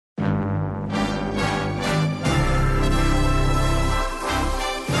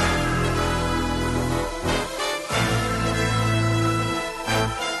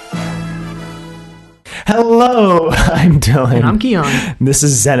Hello, I'm Dylan. And I'm Keon. This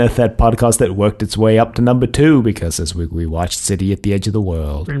is Zenith, that podcast that worked its way up to number 2 because this week we watched City at the Edge of the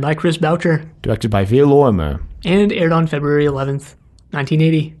World. Written by Chris Boucher. Directed by Via Lorimer. And aired on February 11th,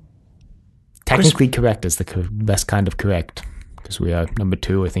 1980. Technically correct is the best kind of correct because we are number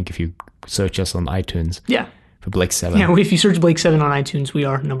 2, I think, if you search us on iTunes. Yeah. For Blake 7. Yeah, if you search Blake 7 on iTunes, we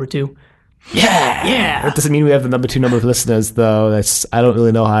are number 2. Yeah! Yeah! That doesn't mean we have the number 2 number of listeners, though. I don't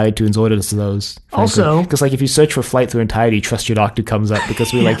really know how iTunes orders those. Also... Because, if you search for Flight Through Entirety, Trust Your Doctor comes up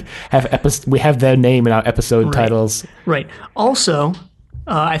because we, have their name in our episode titles. Right. Also,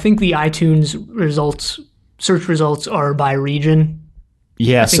 I think the iTunes search results are by region.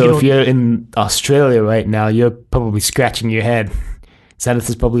 Yeah, so if you're in Australia right now, you're probably scratching your head. Zenith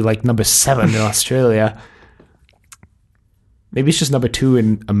is probably number 7 in Australia. Maybe it's just number 2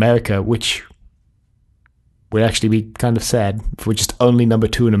 in America, which would actually be kind of sad if we're just only number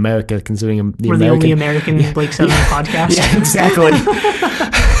 2 in America, considering we're the only American Blake 7 podcast. Yeah, exactly.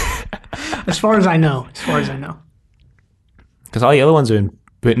 As far as I know. Because all the other ones are in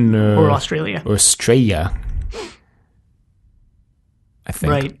Britain or Australia. Or Australia, I think.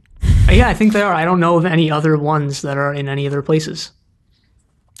 Right. Yeah, I think they are. I don't know of any other ones that are in any other places.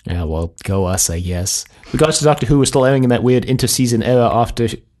 Yeah, well, go us, I guess. Regards to Doctor Who, we're still airing in that weird inter-season era after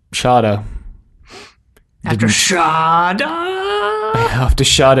Shada. After Shada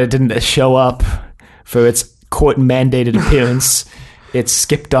didn't show up for its court-mandated appearance. It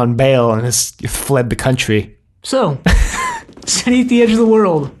skipped on bail and has fled the country. So, City at the Edge of the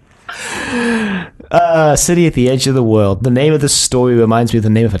World. City at the Edge of the World. The name of the story reminds me of the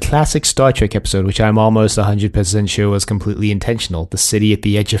name of a classic Star Trek episode, which I'm almost 100% sure was completely intentional. The City at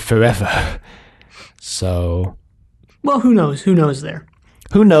the Edge of Forever. So... Well, who knows? Who knows there?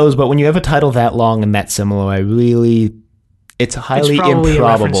 Who knows, but when you have a title that long and that similar, it's highly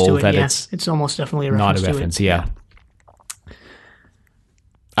improbable that it's almost definitely a reference to it. Not a reference, yeah.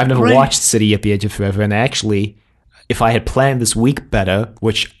 I've never watched City at the Edge of Forever, and actually... If I had planned this week better,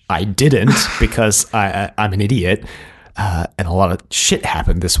 which I didn't because I'm an idiot, and a lot of shit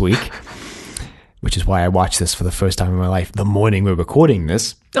happened this week, which is why I watched this for the first time in my life the morning we're recording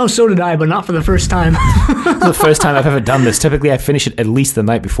this. Oh, so did I, but not for the first time. It's the first time I've ever done this. Typically, I finish it at least the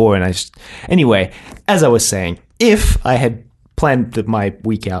night before, and Anyway, as I was saying, if I had planned my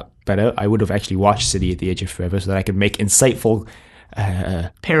week out better, I would have actually watched City at the Edge of Forever so that I could make insightful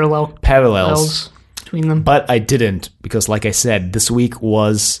parallels between them. But I didn't, because like I said, this week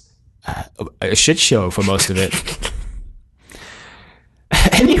was a shit show for most of it.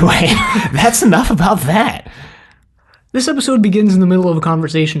 Anyway, that's enough about that. This episode begins in the middle of a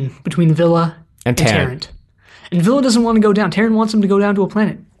conversation between Villa and Tarrant. And Villa doesn't want to go down. Tarrant wants him to go down to a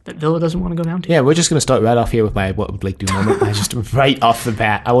planet that Villa doesn't want to go down to. Yeah, we're just going to start right off here with my What Would Blake Do moment. Just right off the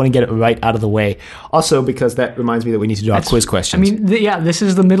bat. I want to get it right out of the way. Also, because that reminds me that we need to do our quiz questions. I mean, this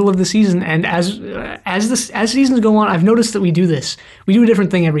is the middle of the season, and as seasons go on, I've noticed that we do this. We do a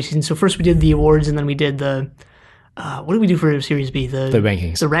different thing every season. So first we did the awards, and then we did the... what did we do for Series B? The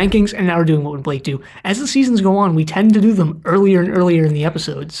rankings. The rankings, and now we're doing What Would Blake Do. As the seasons go on, we tend to do them earlier and earlier in the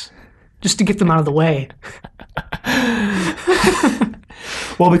episodes, just to get them out of the way.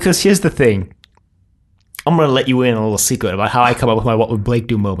 Well, because here's the thing. I'm going to let you in a little secret about how I come up with my What Would Blake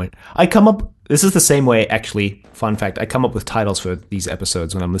Do moment. This is the same way, actually, fun fact, I come up with titles for these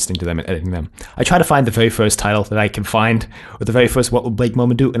episodes when I'm listening to them and editing them. I try to find the very first title that I can find, or the very first What Would Blake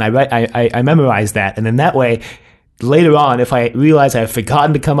moment do, and I memorize that, and then that way, later on, if I realize I've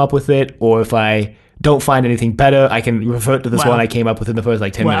forgotten to come up with it, or if I don't find anything better, I can revert to this one I came up with in the first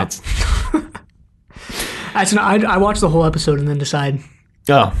 10 minutes. I watch the whole episode and then decide.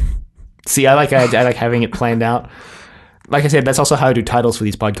 Oh, see, I like having it planned out. Like I said, that's also how I do titles for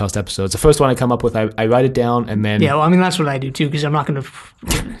these podcast episodes. The first one I come up with, I write it down, and then... Yeah, well, I mean, that's what I do, too, because I'm not going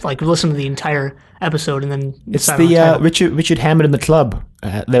to, listen to the entire episode and then... It's the Richard Hammond and the Club.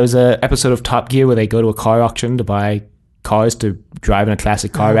 There was an episode of Top Gear where they go to a car auction to buy cars to drive in a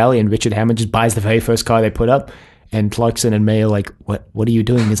classic car rally, and Richard Hammond just buys the very first car they put up, and Clarkson and May are like, what are you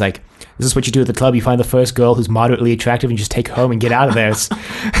doing? He's like, this is what you do at the club. You find the first girl who's moderately attractive and you just take her home and get out of there.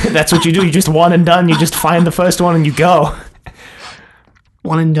 That's what you do. You just one and done. You just find the first one and you go.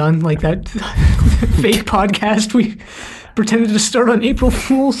 One and done, like that fake podcast we pretended to start on April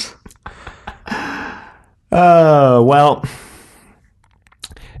Fools. Well...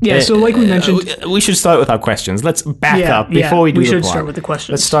 Yeah, so like we mentioned... we should start with our questions. Let's back up before we do the plot. We should start with the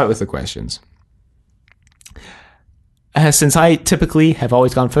questions. Let's start with the questions. Since I typically have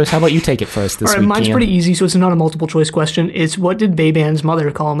always gone first, how about you take it first this week? All right, mine's pretty easy, so it's not a multiple choice question. It's what did Bayban's mother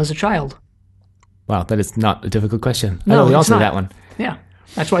call him as a child? Wow, that is not a difficult question. No, I know the it's answer not. to that one. Yeah.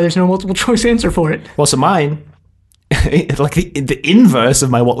 That's why there's no multiple choice answer for it. Well, so mine, like the inverse of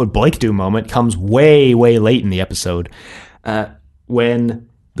my what would Blake do moment comes way, way late in the episode. When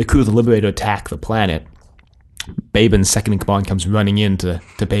the crew of the Liberator attack the planet, Babin's second in command comes running into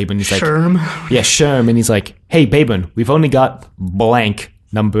Babin. He's like, Sherm. Yeah, Sherm. And he's like, hey, Babin, we've only got blank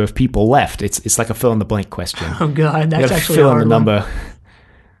number of people left. It's like a fill in the blank question. Oh, God. That's actually fill a hard in the one. number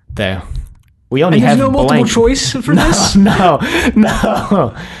there. We only And there's have no multiple blank. choice for this? No.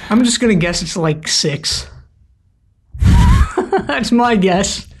 I'm just going to guess it's like 6. That's my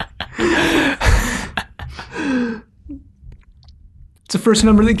guess. It's the first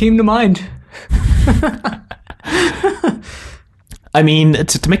number that came to mind. I mean,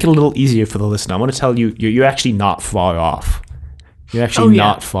 to make it a little easier for the listener, I want to tell you, you're actually not far off. You're actually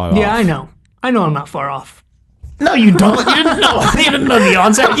not far off. Yeah, I know. I know I'm not far off. No, you don't. You didn't know. You didn't know the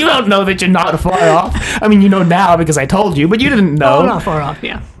onset. You don't know that you're not far off. I mean, you know now because I told you, but you didn't know. Oh, I'm not far off,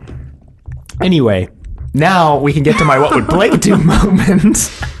 yeah. Anyway, now we can get to my what would Blake do moment,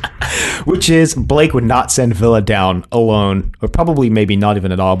 which is Blake would not send Villa down alone, or probably maybe not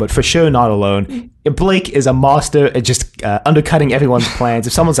even at all, but for sure not alone. Blake is a master at just undercutting everyone's plans.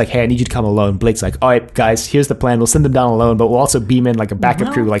 If someone's like, hey, I need you to come alone, Blake's like, all right, guys, here's the plan. We'll send them down alone, but we'll also beam in like a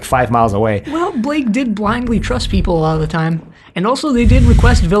backup crew like 5 miles away. Well, Blake did blindly trust people a lot of the time. And also, they did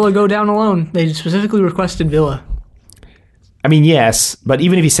request Villa go down alone. They specifically requested Villa. I mean, yes, but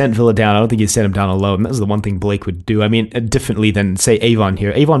even if he sent Villa down, I don't think he'd send him down alone. That was the one thing Blake would do. I mean, differently than, say, Avon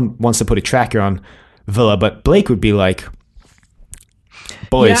here. Avon wants to put a tracker on Villa, but Blake would be like,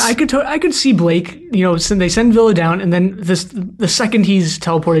 boys. Yeah, I could see Blake, they send Villa down, and then the second he's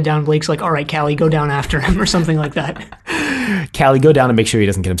teleported down, Blake's like, all right, Callie, go down after him, or something like that. Callie, go down and make sure he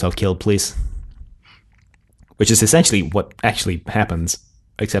doesn't get himself killed, please. Which is essentially what actually happens,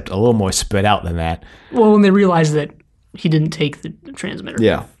 except a little more spread out than that. Well, when they realize that he didn't take the transmitter.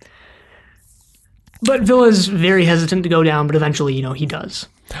 Yeah. But Villa's very hesitant to go down, but eventually, he does.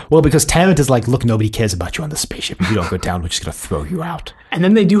 Well, because Tarrant is like, look, nobody cares about you on the spaceship. If you don't go down, we're just going to throw you out. And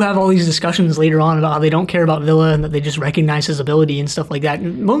then they do have all these discussions later on about how they don't care about Villa and that they just recognize his ability and stuff like that.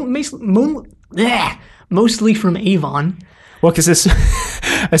 And mostly from Avon. Well, because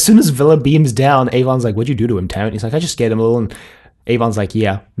as soon as Villa beams down, Avon's like, what'd you do to him, Tarrant? He's like, I just scared him a little. And Avon's like,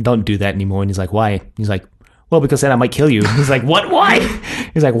 yeah, don't do that anymore. And he's like, why? He's like, well, because then I might kill you. He's like, what? Why?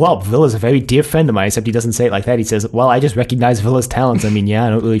 He's like, well, Villa's a very dear friend of mine, except he doesn't say it like that. He says, well, I just recognize Villa's talents. I mean, yeah, I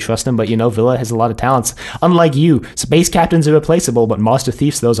don't really trust him, but, Villa has a lot of talents. Unlike you, space captains are replaceable, but master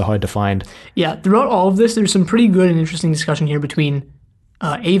thieves, those are hard to find. Yeah, throughout all of this, there's some pretty good and interesting discussion here between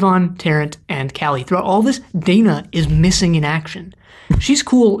Avon, Tarrant, and Callie. Throughout all this, Dana is missing in action. She's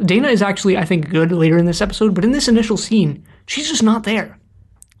cool. Dana is actually, I think, good later in this episode, but in this initial scene, she's just not there.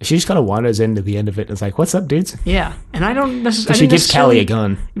 She just kind of wanders into the end of it and is like, what's up, dudes? Yeah, and I don't necessarily... She gives Callie a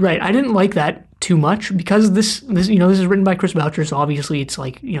gun. Right, I didn't like that too much because this this is written by Chris Boucher, so obviously it's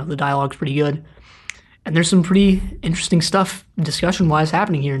like, the dialogue's pretty good. And there's some pretty interesting stuff discussion-wise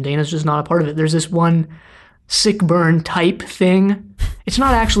happening here, and Dana's just not a part of it. There's this one sick burn type thing. It's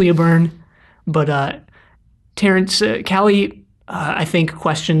not actually a burn, but Callie, I think,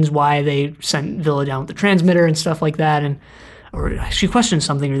 questions why they sent Villa down with the transmitter and stuff like that, or she questions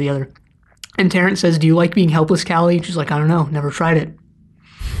something or the other. And Tarrant says, do you like being helpless, Callie? She's like, I don't know, never tried it.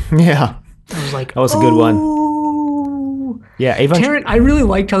 Yeah. I was like, that was a good one. Yeah, Avon. Tarrant, I really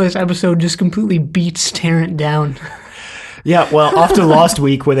liked how this episode just completely beats Tarrant down. Yeah, well, after last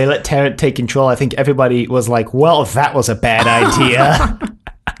week where they let Tarrant take control, I think everybody was like, well, that was a bad idea.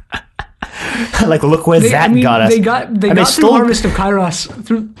 Like, look where got us. They got through Harvest of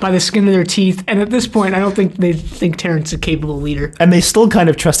Kairos by the skin of their teeth, and at this point, I don't think they think Tarrant's a capable leader. And they still kind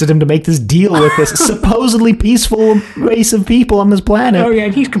of trusted him to make this deal with this supposedly peaceful race of people on this planet. Oh yeah,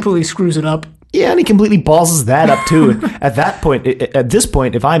 and he completely screws it up. Yeah, and he completely balls that up too. At this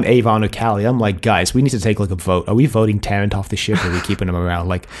point, if I'm Avon or Callie, I'm like, guys, we need to take like a vote. Are we voting Tarrant off the ship, or are we keeping him around?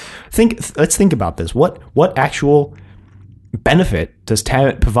 Like, let's think about this. What actual benefit does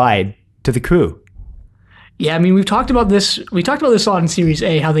Tarrant provide to the crew? Yeah, I mean, we've talked about this a lot in Series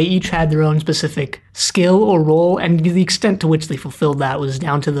A, how they each had their own specific skill or role, and the extent to which they fulfilled that was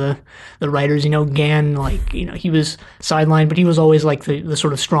down to the writers. Gan, he was sidelined, but he was always like the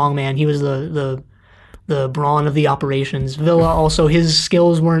sort of strong man. He was the brawn of the operations. Villa also, his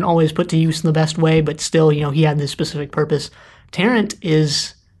skills weren't always put to use in the best way, but still, he had this specific purpose. Tarrant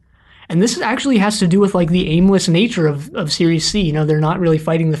is... And this actually has to do with like the aimless nature of Series C. They're not really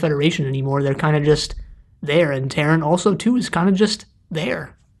fighting the Federation anymore. They're kind of just there. And Tarrant also, too, is kind of just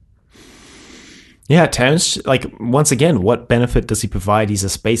there. Yeah, Tarrant's, like, once again, what benefit does he provide? He's a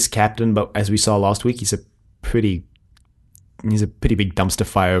space captain, but as we saw last week, he's a pretty he's a pretty big dumpster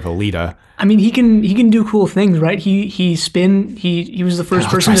fire of a leader. I mean, he can do cool things, right? He was the first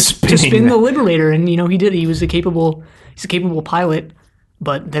person to spin the Liberator, and he did. He's a capable pilot,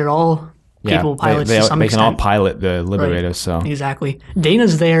 but they're all capable pilots to some they extent. can all pilot the Liberator, Right. so Exactly.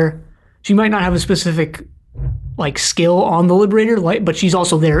 Dana's there. She might not have a specific skill on the Liberator, but she's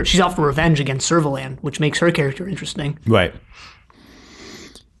also there. She's out for revenge against Servalan, which makes her character interesting. right.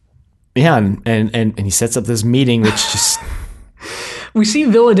 Yeah, and he sets up this meeting, which just We see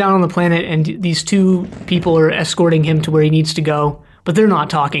Villa down on the planet, and these two people are escorting him to where he needs to go, but they're not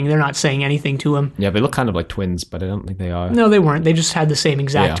talking. They're not saying anything to him. yeah, they look kind of like twins, but I don't think they are. No, they weren't. They just had the same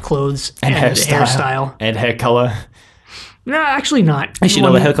exact clothes and hairstyle. and hair color. No, actually not. Actually,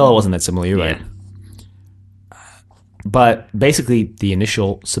 no, the hair color wasn't that similar. You're right. But basically, the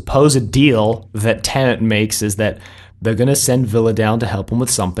initial supposed deal that Tarrant makes is that they're going to send Villa down to help him with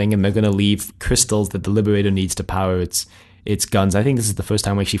something, and they're going to leave crystals that the Liberator needs to power its guns. I think this is the first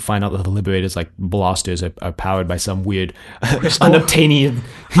time we actually find out that the Liberator's blasters are powered by some weird unobtainium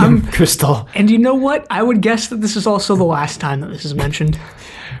crystal. And you know what? I would guess that this is also the last time that this is mentioned.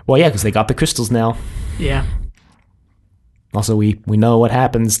 Well, yeah, because they got the crystals now. Yeah. Also, we know what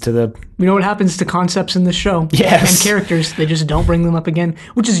happens to the... We know what happens to concepts in this show. Yes. And characters. They just don't bring them up again,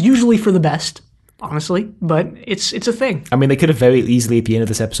 which is usually for the best, honestly. But it's a thing. I mean, they could have very easily, at the end of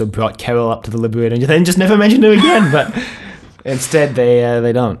this episode, brought Carol up to the Liberator and then just never mentioned her again, but instead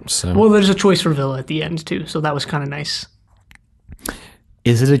they don't. So. Well, there's a choice for Villa at the end, too, so that was kind of nice.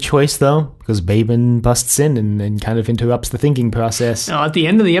 Is it a choice, though? Because Baben busts in and kind of interrupts the thinking process. No, at the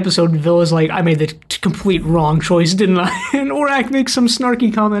end of the episode, Villa's like, I made the complete wrong choice, didn't I? And Orak makes some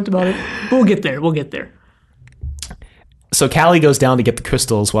snarky comment about it. But we'll get there. So Callie goes down to get the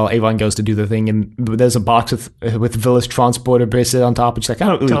crystals while Avon goes to do the thing, and there's a box with Villa's transporter bracelet on top, and she's like, I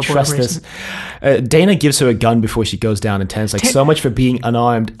don't really trust this. Dana gives her a gun before she goes down, and Tarrant's like, so much for being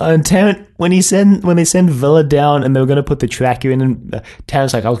unarmed. And Tarrant, when they send Villa down and they were going to put the tracker in, and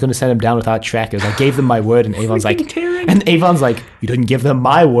Tarrant's like, I was going to send him down without trackers. I gave them my word, and Avon's like, you didn't give them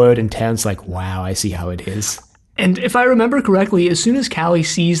my word, and Tarrant's like, wow, I see how it is. And if I remember correctly, as soon as Callie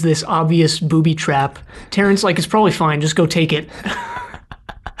sees this obvious booby trap, Tarrant's like, it's probably fine, just go take it.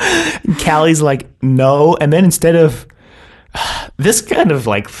 Callie's like, no. And then instead of... This kind of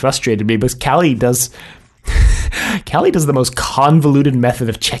frustrated me because Callie does the most convoluted method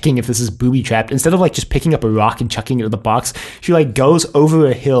of checking if this is booby trapped. Instead of just picking up a rock and chucking it in the box, she goes over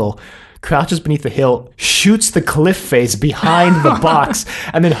a hill, crouches beneath the hill, shoots the cliff face behind the box,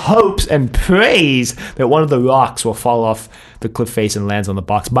 and then hopes and prays that one of the rocks will fall off the cliff face and lands on the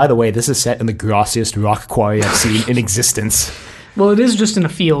box. By the way, this is set in the grossiest rock quarry I've seen in existence. Well, it is just in a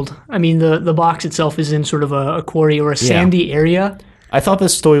field. I mean, the box itself is in sort of a quarry or a sandy area. I thought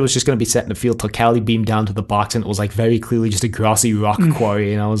this story was just going to be set in a field till Callie beamed down to the box, and it was very clearly just a grassy rock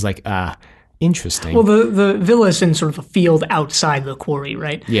quarry, and I was like, interesting. Well, the villa is in sort of a field outside the quarry,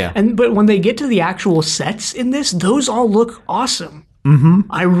 right? Yeah. But when they get to the actual sets in this, those all look awesome. Mm-hmm.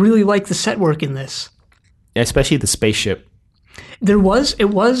 I really like the set work in this. Especially the spaceship. We'll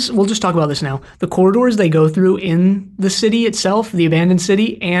just talk about this now. The corridors they go through in the city itself, the abandoned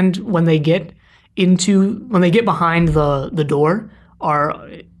city, and when they get behind the door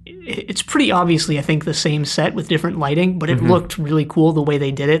it's pretty obviously, I think, the same set with different lighting, but it looked really cool the way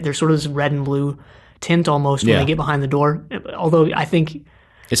they did it. There's sort of this red and blue tint almost when they get behind the door, although I think...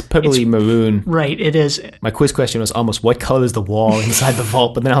 It's purpley maroon. Right, it is. My quiz question was almost, what color is the wall inside the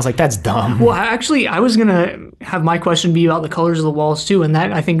vault? But then I was like, that's dumb. Well, actually, I was going to have my question be about the colors of the walls, too, and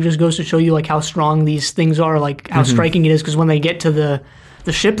that, I think, just goes to show you, how strong these things are, how striking it is, because when they get to the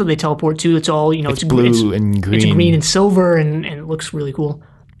ship that they teleport to, it's all, it's blue and green. It's green and silver, and it looks really cool.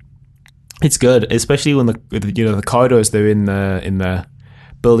 It's good, especially when the corridors, they're in the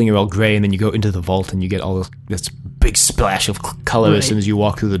building are all gray, and then you go into the vault and you get all this big splash of color as soon as you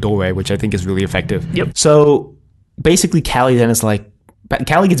walk through the doorway, which I think is really effective. Yep. So basically, Callie then is like,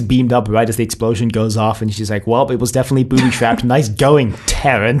 Callie gets beamed up right as the explosion goes off, and she's like, well, it was definitely booby trapped. Nice going,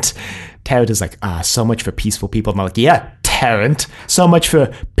 Tarrant. Tarrant is like, so much for peaceful people. I'm like, yeah, Tarrant. So much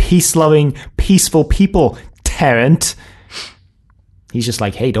for peace-loving, peaceful people, Tarrant. He's just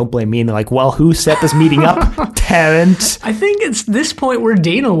like, hey, don't blame me. And they're like, well, who set this meeting up? Tarrant. I think it's this point where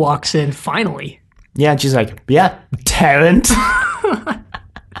Dana walks in, finally. Yeah, and she's like, yeah, Tarrant.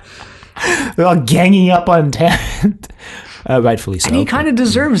 They're all ganging up on Tarrant. Rightfully so. And he kind of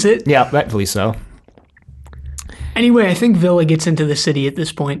deserves it. Yeah, rightfully so. Anyway, I think Villa gets into the city at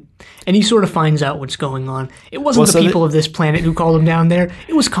this point, and he sort of finds out what's going on. It wasn't the people of this planet who called him down there.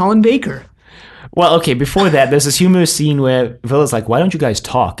 It was Colin Baker. Well, okay, before that, there's this humorous scene where Villa's like, why don't you guys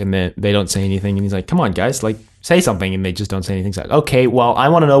talk? And they don't say anything. And he's like, come on, guys, say something, and they just don't say anything. It's like, okay, well, I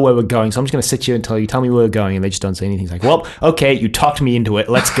want to know where we're going, so I'm just going to sit here until you tell me where we're going, and they just don't say anything. It's like, well, okay, you talked me into it.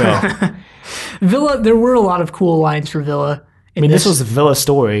 Let's go. Villa, there were a lot of cool lines for Villa. I mean, this was a Villa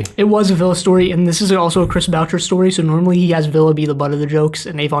story. It was a Villa story, and this is also a Chris Boucher story, so normally he has Villa be the butt of the jokes,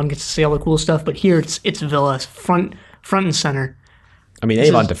 and Avon gets to say all the cool stuff, but here it's Villa, front and center. I mean,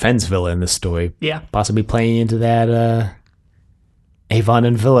 Avon defends Villa in this story. Yeah. Possibly playing into that Avon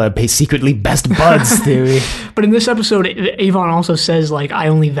and Villa secretly best buds theory. But in this episode, Avon also says, like, I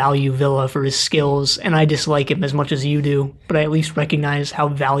only value Villa for his skills, and I dislike him as much as you do, but I at least recognize how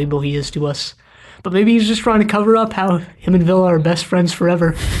valuable he is to us. But maybe he's just trying to cover up how him and Villa are best friends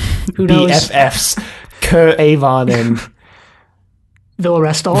forever. Who knows? BFFs. Kurt Avon and Villa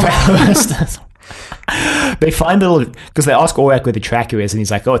Restall. They find the little, because they ask Orak where the tracker is, and he's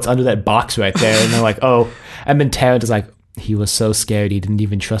like, oh, it's under that box right there. And they're like, oh. And then Tarrant is like, he was so scared he didn't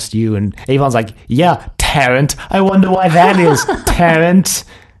even trust you. And Avon's like, yeah, Tarrant. I wonder why that is, Tarrant.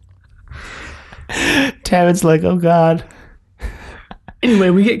 Tarrant's like, oh, God.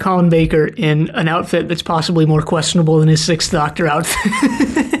 Anyway, we get Colin Baker in an outfit that's possibly more questionable than his Sixth Doctor outfit.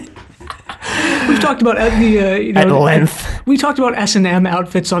 We've talked about at length. We talked about S&M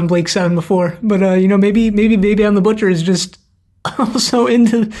outfits on Blake 7 before, but maybe Baby the Butcher is just also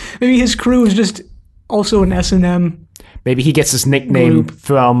into. Maybe his crew is just also an S&M. Maybe he gets his nickname group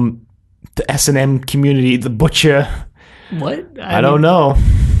from the S&M community, the Butcher. What? I don't know.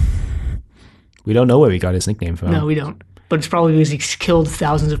 We don't know where he got his nickname from. No, we don't. But it's probably because he's killed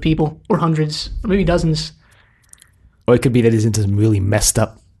thousands of people, or hundreds, or maybe dozens. Or it could be that he's into some really messed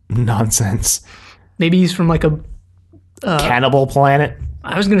up nonsense. Maybe he's from like a cannibal planet.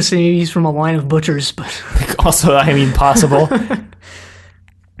 I was gonna say maybe he's from a line of butchers, but also, I mean, possible.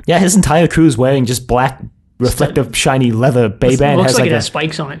 Yeah, his entire crew is wearing just black, reflective, shiny leather. Bayban looks has like it has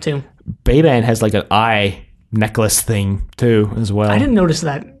spikes on it too. Bayban has like an eye necklace thing too, as well. I didn't notice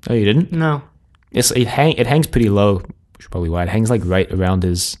that. Oh, you didn't? No. Yes, it hangs pretty low. Which is probably why it hangs like right around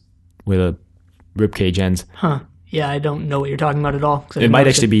where the ribcage ends. Huh. Yeah, I don't know what you're talking about at all. It might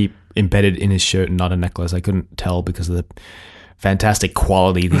actually be embedded in his shirt and not a necklace. I couldn't tell because of the fantastic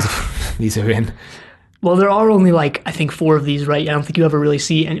quality these are in. Well, there are only like, I think 4 of these, right? I don't think you ever really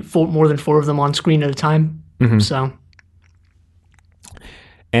see more than 4 of them on screen at a time. Mm-hmm. So.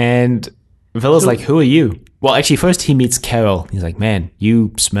 And Villa's like, who are you? Well, actually, first he meets Carol. He's like, man,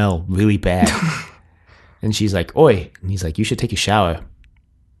 you smell really bad. And she's like, oi. And he's like, you should take a shower.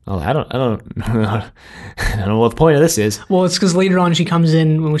 Oh, I don't know what the point of this is. Well, it's because later on she comes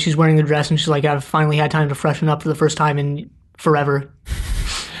in when she's wearing the dress and she's like, I've finally had time to freshen up for the first time in forever.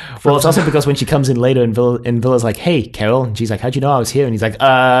 Well, it's also because when she comes in later and Villa's like, hey, Carol. And she's like, how'd you know I was here? And he's like,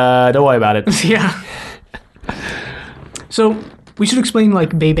 don't worry about it. Yeah. So we should explain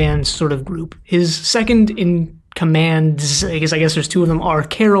like Bayban's sort of group. His second in command, I guess there's 2 of them, are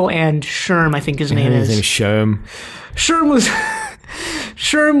Carol and Sherm, I think his name is. His name is Sherm.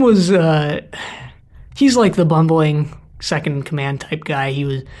 Sherm was he's like the bumbling second in command type guy.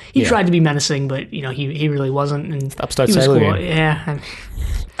 He tried to be menacing, but he really wasn't. And Start he was cool. Sailor. Yeah.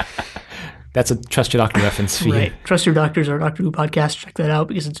 That's a Trust Your Doctor reference for you. Right. Trust Your Doctor is our Doctor Who podcast. Check that out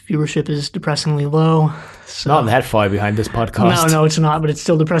because its viewership is depressingly low. So. Not that far behind this podcast. No, it's not, but it's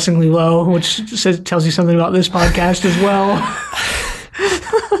still depressingly low, which tells you something about this podcast as well.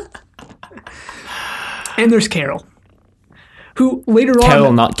 And there's Carol, who later on...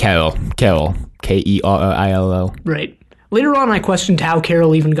 Carol, not Carol. Carol. Kerrill. Right. Later on, I questioned how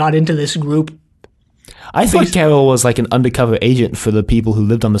Carol even got into this group. I thought Carol was like an undercover agent for the people who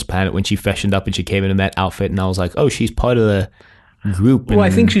lived on this planet when she freshened up and she came in that outfit, and I was like, oh, she's part of the group. Well, I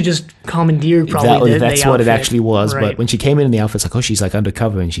think she just commandeered probably that's the what outfit. It actually was, right. But when she came in the outfit, it's like, oh, she's like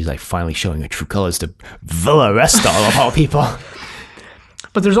undercover, and she's like finally showing her true colors to Villa Restall of all people.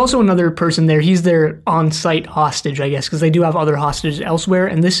 But there's also another person there. He's their on-site hostage, I guess, because they do have other hostages elsewhere,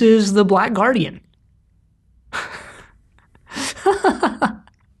 and this is the Black Guardian.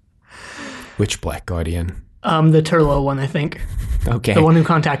 Which Black Guardian? The Turlo one, I think. Okay. The one who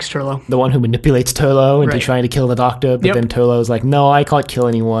contacts Turlo. The one who manipulates Turlo into right. trying to kill the Doctor, but then Turlo's like, no, I can't kill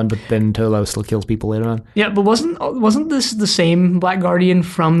anyone, but then Turlo still kills people later on. Yeah, but wasn't this the same Black Guardian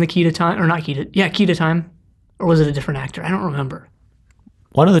from the Key to Time? Or not Key to Time? Or was it a different actor? I don't remember.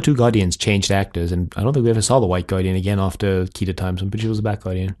 One of the 2 Guardians changed actors, and I don't think we ever saw the White Guardian again after Key to Time, so I'm pretty sure it was the Black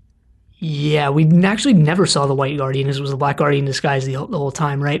Guardian. Yeah, we actually never saw the White Guardian. It was the Black Guardian disguise the whole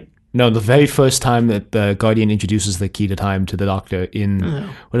time, right? No, the very first time that the Guardian introduces the Key to Time to the Doctor in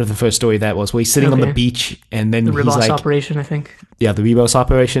whatever the first story that was, where he's sitting on the beach and then the he's Rebos like... operation, I think. Yeah, the Rebos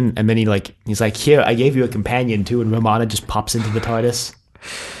operation, and then he's like, here, I gave you a companion too, and Romana just pops into the TARDIS.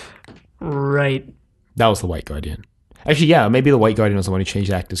 Right. That was the White Guardian. Actually, yeah, maybe the White Guardian was the one who changed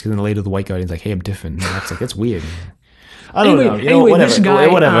actors, because then later the White Guardian's like, hey, I'm different. And that's like, that's weird. I don't know. Anyway, whatever. this guy,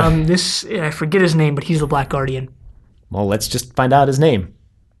 whatever. I forget his name, but he's the Black Guardian. Well, let's just find out his name.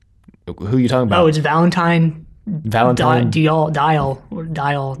 Who are you talking about? Oh, it's Valentine. Valentine Dial. Dial.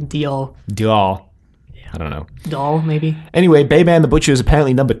 I don't know. Doll, maybe. Anyway, Bayman the Butcher is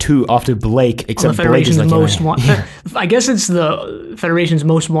apparently number 2 after Blake, except The Blake is Federation's like... I guess it's the Federation's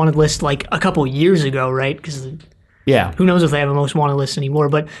most wanted list like a couple years ago, right? Because yeah. who knows if they have a most wanted list anymore.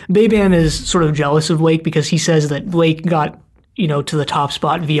 But Bayman is sort of jealous of Blake because he says that Blake got, to the top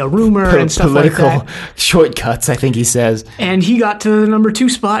spot via rumor and stuff like that. Shortcuts, I think he says. And he got to the number 2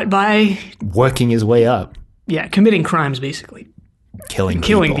 spot by... working his way up. Yeah, committing crimes, basically. Killing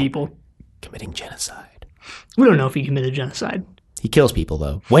people. Committing genocide. We don't know if he committed genocide. He kills people,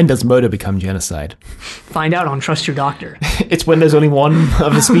 though. When does murder become genocide? Find out on Trust Your Doctor. It's when there's only one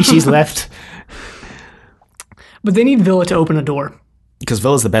of the species left. But they need Villa to open a door. Because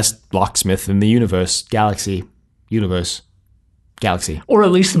Villa's the best locksmith in the universe. Galaxy. Or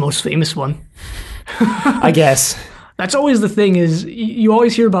at least the most famous one. I guess. That's always the thing is you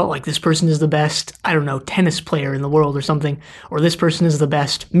always hear about like this person is the best, I don't know, tennis player in the world or something. Or this person is the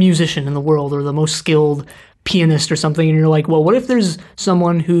best musician in the world or the most skilled pianist or something. And you're like, well, what if there's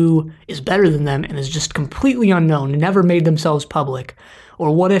someone who is better than them and is just completely unknown and never made themselves public?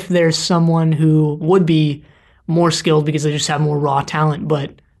 Or what if there's someone who would be more skilled because they just have more raw talent,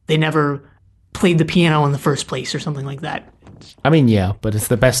 but they never played the piano in the first place or something like that? I mean, yeah, but it's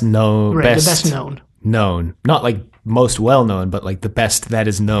the best known. Right, the best known. Known. Not like most well known, but like the best that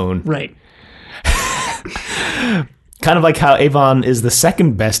is known. Right. Kind of like how Avon is the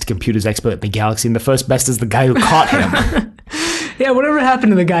second best computers expert in the galaxy, and the first best is the guy who caught him. Yeah, whatever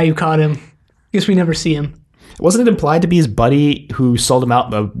happened to the guy who caught him? Guess we never see him. Wasn't it implied to be his buddy who sold him out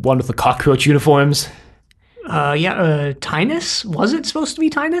the one with the cockroach uniforms? Tynus? Was it supposed to be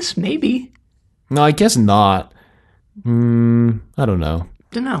Tynus? Maybe. No, I guess not. I don't know.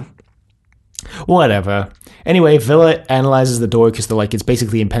 Don't know. Whatever. Anyway, Villa analyzes the door because they're like, it's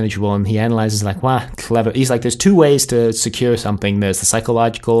basically impenetrable, and he analyzes like, wow, clever. He's like, there's 2 ways to secure something. There's the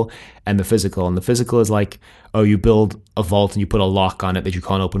psychological and the physical. And the physical is like, oh, you build a vault and you put a lock on it that you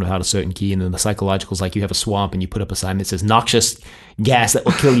can't open without a certain key. And then the psychological is like, you have a swamp and you put up a sign that says, noxious gas that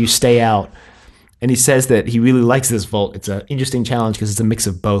will kill you, stay out. And he says that he really likes this vault. It's an interesting challenge because it's a mix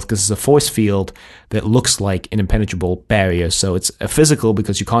of both, because it's a force field that looks like an impenetrable barrier. So it's a physical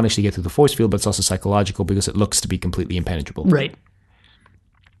because you can't actually get through the force field, but it's also psychological because it looks to be completely impenetrable. Right.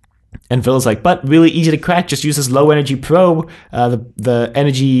 And Phil's like, but really easy to crack. Just use this low energy probe. The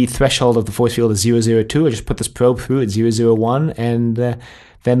energy threshold of the force field is 002. I just put this probe through at 001, and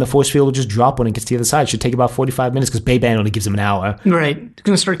then the force field will just drop when it gets to the other side. It should take about 45 minutes because Bayban only gives him an hour. Right. It's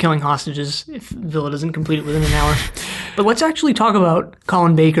going to start killing hostages if Villa doesn't complete it within an hour. But let's actually talk about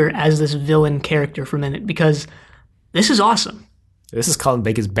Colin Baker as this villain character for a minute, because this is awesome. This is Colin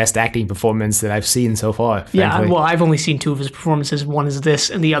Baker's best acting performance that I've seen so far. Frankly. Yeah, well, I've only seen 2 of his performances. One is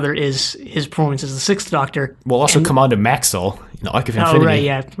this, and the other is his performance as the Sixth Doctor. Well, also Commander Maxwell in Arc of Infinity.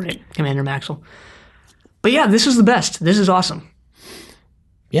 Oh, right, Commander Maxwell. But yeah, this is the best. This is awesome.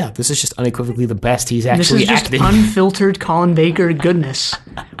 Yeah, this is just unequivocally the best he's actually acted. This is just unfiltered Colin Baker goodness,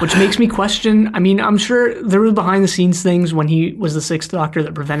 which makes me question. I mean, I'm sure there were behind-the-scenes things when he was the Sixth Doctor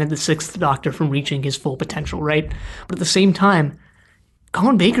that prevented the Sixth Doctor from reaching his full potential, right? But at the same time,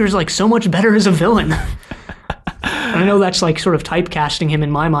 Colin Baker is like so much better as a villain. I know that's like sort of typecasting him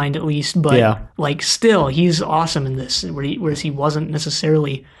in my mind, at least, but like still, he's awesome in this, whereas he wasn't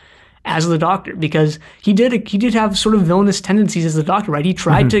necessarily as the Doctor, because he did have sort of villainous tendencies as the Doctor, right? He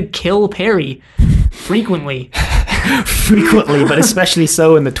tried to kill Perry frequently. But especially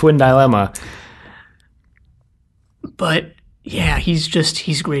so in the Twin Dilemma. But yeah, he's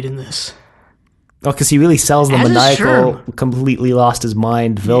great in this. Oh, because he really sells the maniacal, completely lost his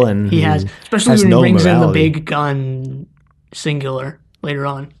mind villain. Yeah, he has, especially when he brings in the big gun singular later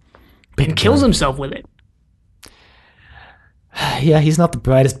on and kills himself with it. Yeah, he's not the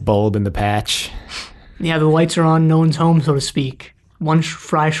brightest bulb in the patch. Yeah, the lights are on, no one's home, so to speak. One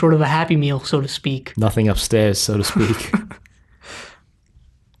fry short of a Happy Meal, so to speak. Nothing upstairs, so to speak.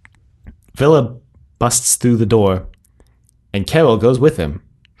 Villa busts through the door, and Carol goes with him.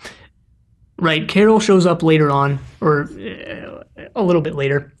 Right, Carol shows up later on, or a little bit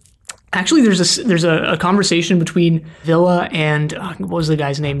later. Actually, there's a conversation between Villa and what was the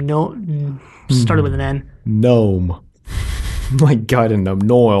guy's name? Started with an N. Gnome. My God, and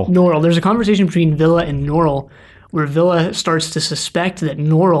Norrell. Norrell. There's a conversation between Villa and Norrell where Villa starts to suspect that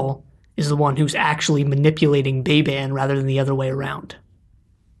Norrell is the one who's actually manipulating Bayban rather than the other way around.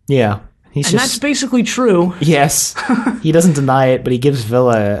 Yeah. He's And that's basically true. yes. He doesn't deny it, but he gives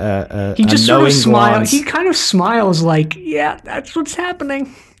Villa a He just a sort knowing of smiles. glance. He kind of smiles like, yeah, that's what's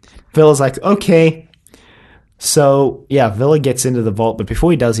happening. Villa's like, okay. So, yeah, Villa gets into the vault, but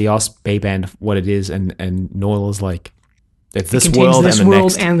before he does, he asks Bayband what it is, and Noyle's like, it's this Contains world this and the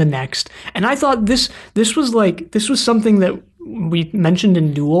world next. and the next. And I thought this was something that we mentioned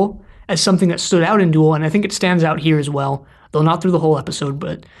in Duel as something that stood out in Duel, and I think it stands out here as well, though not through the whole episode,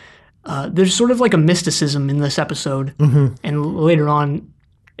 but there's sort of like a mysticism in this episode, and later on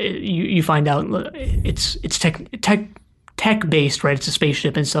you find out it's tech based, right? It's a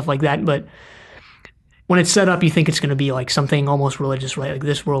spaceship and stuff like that, but when it's set up, you think it's going to be like something almost religious, right? Like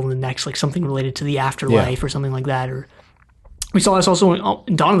this world and the next, like something related to the afterlife or something like that. Or we saw this also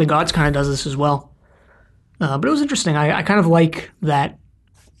in Dawn of the Gods kind of does this as well. But it was interesting. I kind of like that,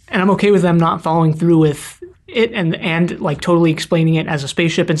 and I'm okay with them not following through with it and like totally explaining it as a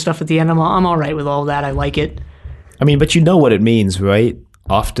spaceship and stuff at the end. I'm all right with all that. I like it. I mean, but you know what it means, right?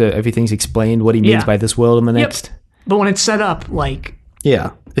 After everything's explained, what he means Yeah. by this world and the next. But when it's set up, like,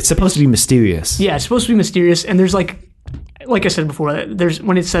 Yeah. It's supposed to be mysterious. yeah, it's supposed to be mysterious, and there's like I said before, there's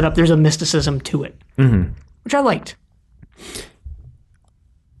when it's set up, there's a mysticism to it, which I liked.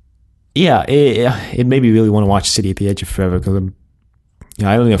 Yeah, it made me really want to watch City at the Edge of Forever because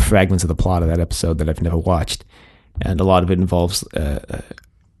I only have fragments of the plot of that episode that I've never watched, and a lot of it involves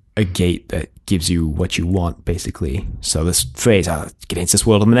a gate that gives you what you want, basically. So this phrase, get into this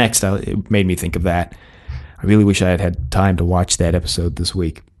world and the next, it made me think of that. I really wish I had had time to watch that episode this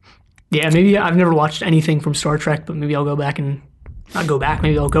week. Yeah, maybe I've never watched anything from Star Trek, but maybe I'll go back and not go back.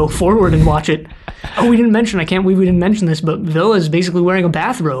 Maybe I'll go forward and watch it. Oh, we didn't mention. I can't believe we didn't mention this, but Villa is basically wearing a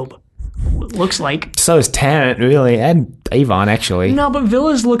bathrobe. Looks like. So is Tarrant, really, and Avon, actually. No, but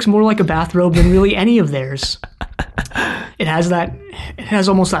Villa's looks more like a bathrobe than really any of theirs. It has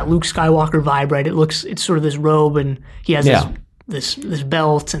almost that Luke Skywalker vibe, right? It's sort of this robe, and he has this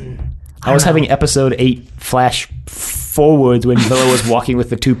belt, and I was having episode 8 flash forwards when Villa was walking with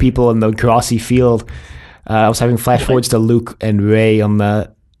the two people in the grassy field. I was having flash forwards to Luke and Rey on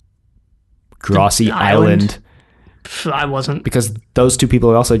the grassy island. I wasn't. Because those two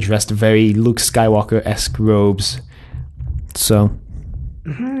people are also dressed very Luke Skywalker-esque robes. So.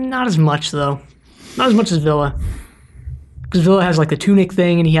 Not as much, though. Not as much as Villa. Because Villa has like the tunic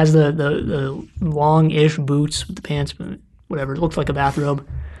thing, and he has the long-ish boots with the pants, but whatever. It looks like a bathrobe.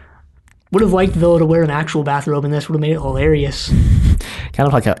 Would have liked Villa to wear an actual bathrobe, and this would have made it hilarious. Kind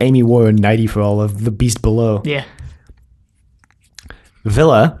of like how Amy wore a nightie for all of The Beast Below. Yeah.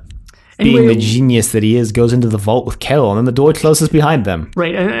 Villa, being the genius that he is, goes into the vault with Carol, and then the door closes behind them.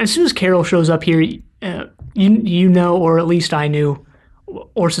 Right, and as soon as Carol shows up here, you know, or at least I knew,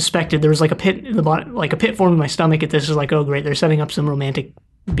 or suspected, there was like a pit in the bottom, like a pit formed in my stomach. At this is like, oh great, they're setting up some romantic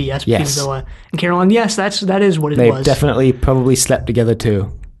BS between Villa and Carol. And yes, that is what it was. They've definitely probably slept together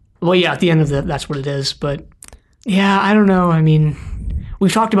too. Well, yeah, at the end of that's what it is. But yeah, I don't know. I mean,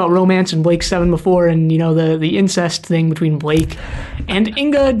 we've talked about romance in Blake 7 before, and you know the incest thing between Blake and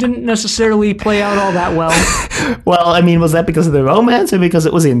Inga didn't necessarily play out all that well. Well, I mean, was that because of the romance or because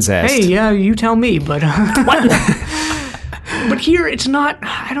it was incest? Hey, yeah, you tell me. But but here it's not.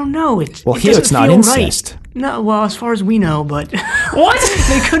 I don't know. Here it's not incest. Right. No, well, as far as we know, but What?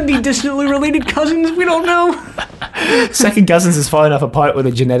 they could be distantly related cousins. We don't know. Second cousins is far enough apart where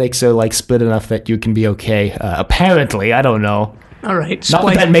the genetics are like split enough that you can be okay. Apparently, I don't know. All right, Not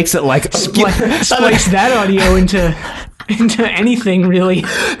that that makes it like splice that audio into anything really.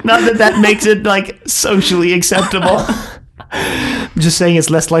 Not that that makes it like socially acceptable. I'm just saying it's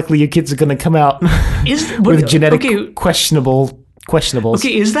less likely your kids are going to come out with genetic questionables.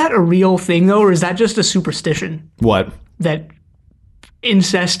 Okay, is that a real thing though, or is that just a superstition? What? That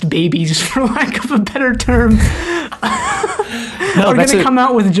incest babies, for lack of a better term, are going to come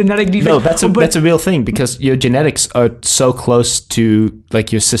out with genetic defects. No, that's a real thing because your genetics are so close to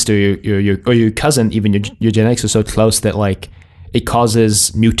like your sister, your cousin. Even your genetics are so close that like it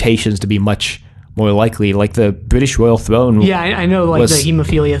causes mutations to be much more likely. Like the British royal throne. Yeah, I know, like the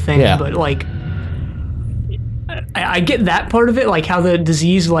hemophilia thing, but like I get that part of it, like how the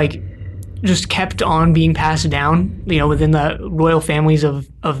disease like just kept on being passed down, you know, within the royal families of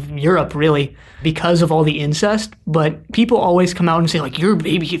Europe, really, because of all the incest. But people always come out and say, like, your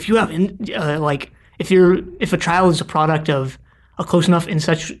baby, if you have, if a child is a product of a close enough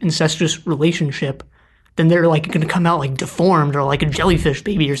incestuous relationship, then they're like going to come out like deformed or like a jellyfish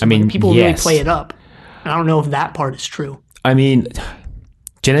baby or something. I mean, people really play it up. And I don't know if that part is true. I mean,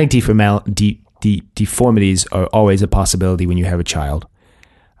 genetic deformities are always a possibility when you have a child.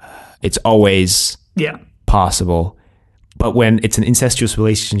 It's always possible, But when it's an incestuous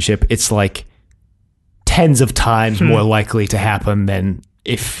relationship, it's like tens of times more likely to happen than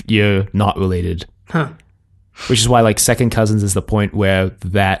if you're not related. Huh. Which is why, like, second cousins is the point where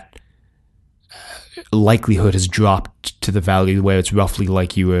that likelihood has dropped to the value where it's roughly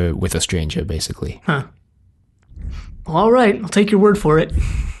like you were with a stranger, basically. Huh. Well, all right, I'll take your word for it.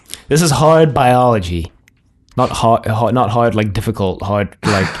 This is hard biology. Not hard like difficult, hard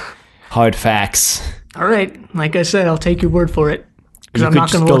like hard facts. All right, like I said, I'll take your word for it. Because You I'm could not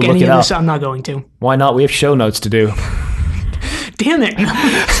just going to go look look any it of this. up. I'm not going to. Why not? We have show notes to do. Damn it.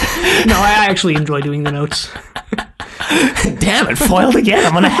 No, I actually enjoy doing the notes. Damn it, foiled again.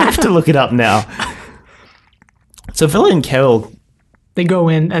 I'm going to have to look it up now. So Villa and Carol, They go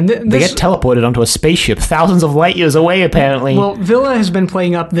in, and they get teleported onto a spaceship thousands of light years away, apparently. Well, Villa has been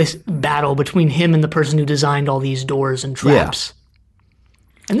playing up this battle between him and the person who designed all these doors and traps.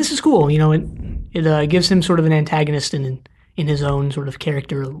 And this is cool. You know, it gives him sort of an antagonist in his own sort of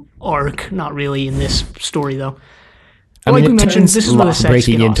character arc. Not really in this story, though. I mean, like we it mentioned, turns this is where the luck sets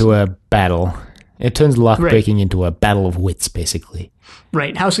breaking get into a battle. It turns luck Right. breaking into a battle of wits, basically.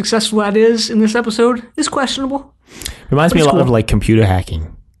 Right. How successful that is in this episode is questionable. Reminds me a it's lot cool. of like computer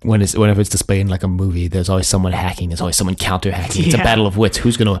hacking. Whenever it's displayed in like a movie, there's always someone hacking. There's always someone counter hacking. It's a Yeah. battle of wits.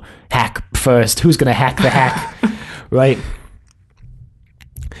 Who's gonna hack first? Who's gonna hack the hack? Right.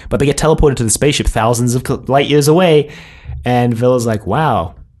 But they get teleported to the spaceship thousands of light years away, and Villa's like,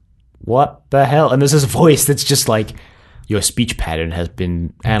 "Wow, what the hell?" And there's this voice that's just like, "Your speech pattern has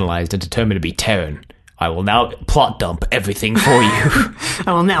been analyzed and determined to be Terran. I will now plot dump everything for you."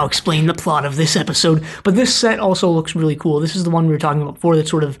 I will now explain the plot of this episode. But this set also looks really cool. This is the one we were talking about before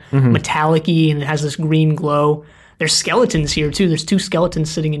that's sort of metallic-y and it has this green glow. There's skeletons here, too. There's 2 skeletons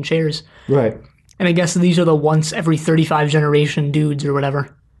sitting in chairs. Right. And I guess these are the once every 35 generation dudes or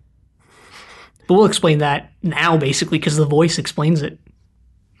whatever. But we'll explain that now, basically, because the voice explains it.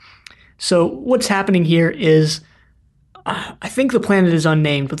 So what's happening here is, I think the planet is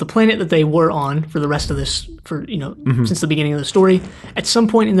unnamed, but the planet that they were on for the rest of this, since the beginning of the story, at some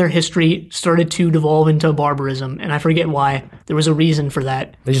point in their history started to devolve into barbarism, and I forget why. There was a reason for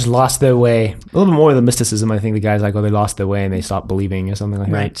that. They just lost their way. A little bit more of the mysticism, I think the guy's like, oh, they lost their way and they stopped believing or something like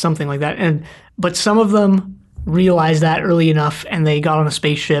Right, that. something like that. But some of them realized that early enough, and they got on a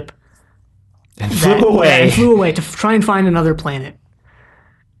spaceship And flew away. and flew away to try and find another planet.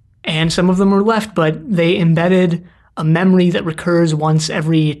 And some of them were left, but they embedded a memory that recurs once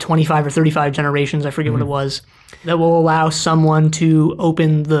every 25 or 35 generations, I forget what it was, that will allow someone to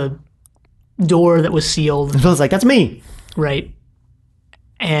open the door that was sealed, And Villa's like, that's me. right?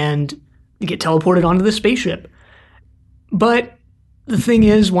 And get teleported onto the spaceship. But the thing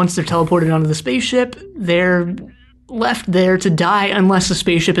is, once they're teleported onto the spaceship, they're left there to die unless the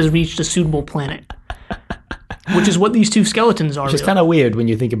spaceship has reached a suitable planet. Which is what these 2 skeletons are. Which is really. kind of weird when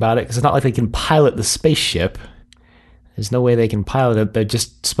you think about it, because it's not like they can pilot the spaceship. There's no way they can pilot it. They're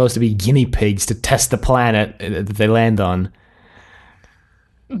just supposed to be guinea pigs to test the planet that they land on.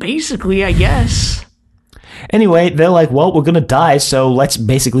 Basically, I guess. Anyway, they're like, well, we're going to die, so let's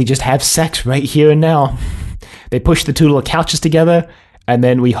basically just have sex right here and now. They push the 2 little couches together, and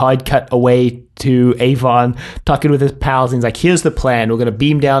then we hard cut away to Avon talking with his pals, and he's like, here's the plan. We're going to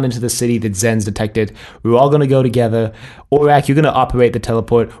beam down into the city that Zen's detected. We're all going to go together. Aurak, you're going to operate the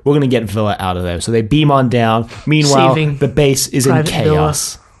teleport. We're going to get Villa out of there. So they beam on down. Meanwhile, Saving the base is in Private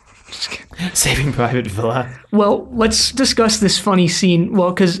chaos. Saving Private Villa. Well, let's discuss this funny scene.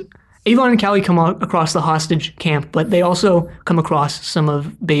 Well, because Avon and Callie come across the hostage camp, but they also come across some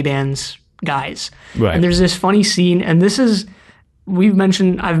of Bayban's guys. Right. And there's this funny scene, and this is,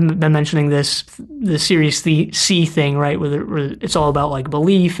 I've been mentioning this, the Series C thing, right, where it's all about like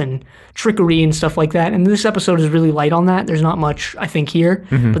belief and trickery and stuff like that. And this episode is really light on that. There's not much, I think, here.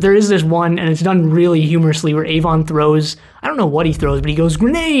 But there is this one, and it's done really humorously, where Avon throws, I don't know what he throws, but he goes,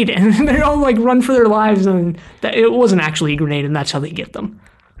 grenade! And they all like run for their lives, and it wasn't actually a grenade, and that's how they get them.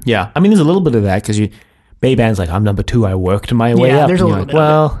 Yeah. I mean, there's a little bit of that, because Bayban's like, I'm number 2. I worked my way Yeah, up. there's a And you're little like, bit of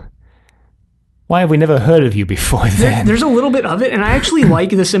well, why have we never heard of you before then? There's a little bit of it, and I actually like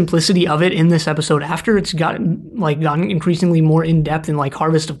the simplicity of it in this episode. After it's gotten increasingly more in depth in like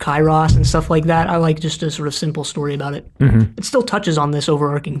Harvest of Kairos and stuff like that, I like just a sort of simple story about it. It still touches on this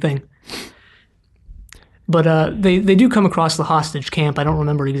overarching thing. But they do come across the hostage camp. I don't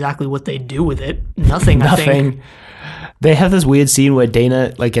remember exactly what they do with it. Nothing. I think. Nothing. They have this weird scene where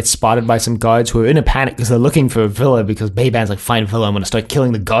Dana like gets spotted by some guards who are in a panic because they're looking for Villa, because Bayban's like, find Villa, I'm going to start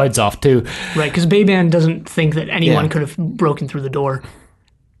killing the guards off too. Right, because Bayban doesn't think that anyone Yeah. could have broken through the door.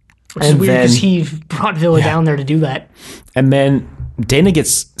 Which is And weird then- because he brought Villa down there to do that. And then Dana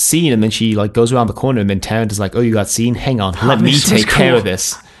gets seen, and then she like goes around the corner, and then Tarrant is like, "Oh, you got seen? Hang on, let me take care of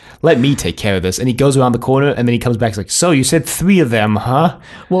this. Let me take care of this." And he goes around the corner, and then he comes back. He's like, "So you said 3 of them, huh?"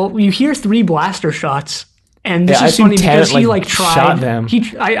 Well, you hear 3 blaster shots, and this Yeah, is I think funny because Tarrant, he like, like tried. shot them.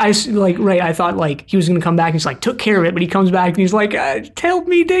 I thought like he was gonna come back and he's like took care of it, but he comes back and he's like, "Help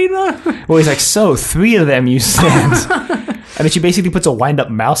me, Dana." Well, he's like, "So 3 of them, you said." And then she basically puts a wind-up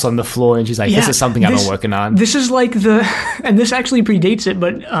mouse on the floor, and she's like, "This is something I've been working on." This is like and this actually predates it,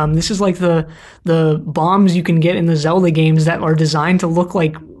 but this is like the bombs you can get in the Zelda games that are designed to look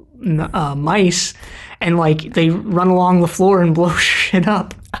like mice, and like they run along the floor and blow shit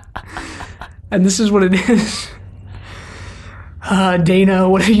up. And this is what it is. Dana,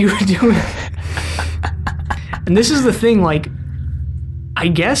 what are you doing? And this is the thing, like, I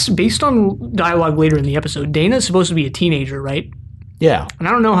guess based on dialogue later in the episode, Dana's supposed to be a teenager, right? Yeah. And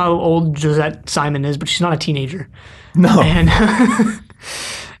I don't know how old Josette Simon is, but she's not a teenager. No. And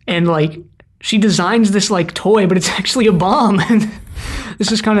and like she designs this like toy, but it's actually a bomb. And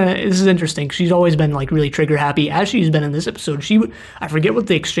this is interesting. She's always been like really trigger happy, as she's been in this episode. I forget what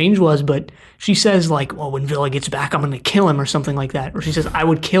the exchange was, but she says like, "Well, when Villa gets back, I'm going to kill him," or something like that. Or she says, "I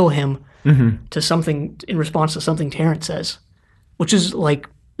would kill him," to something in response to something Tarrant says, which is like,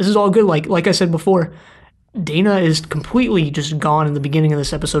 this is all good. Like I said before, Dana is completely just gone in the beginning of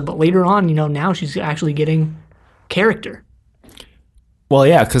this episode, but later on, now she's actually getting character. Well,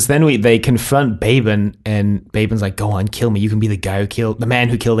 yeah, because then they confront Baben, and Baben's like, "Go on, kill me. You can be the man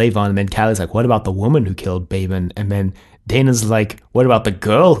who killed Avon." And then Callie's like, "What about the woman who killed Baben?" And then Dana's like, "What about the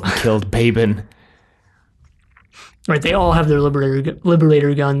girl who killed Baben?" Right, they all have their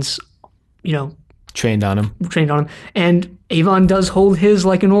liberator guns, trained on him. And Avon does hold his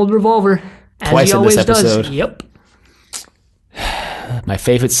like an old revolver, as Twice he in always this episode. does. Yep. My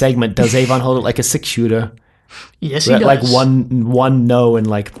favorite segment: does Avon hold it like a 6-shooter? Yes, We're he at does. like one no and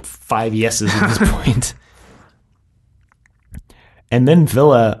like 5 yeses at this point. And then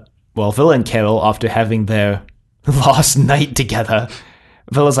Villa and Carol, after having their last night together,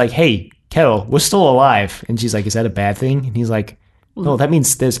 Villa's like, "Hey, Carol, we're still alive." And she's like, "Is that a bad thing?" And he's like, "No, that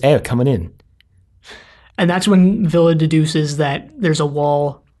means there's air coming in." And that's when Villa deduces that there's a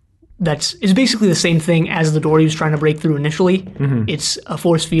wall is basically the same thing as the door he was trying to break through initially. Mm-hmm. It's a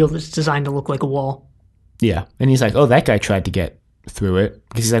force field that's designed to look like a wall. Yeah, and he's like, "Oh, that guy tried to get through it."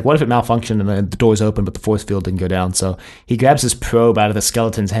 Because he's like, "What if it malfunctioned and the door's open, but the force field didn't go down?" So he grabs his probe out of the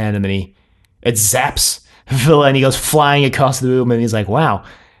skeleton's hand, and then it zaps Villa, and he goes flying across the room, and he's like, "Wow,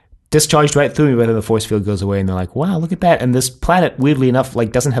 discharged right through me," but then the force field goes away, and they're like, "Wow, look at that." And this planet, weirdly enough,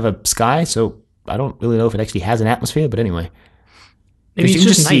 like doesn't have a sky, so I don't really know if it actually has an atmosphere, but anyway. Maybe it's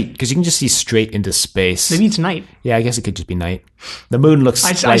just night. Because you can just see straight into space. Maybe it's night. Yeah, I guess it could just be night. The moon looks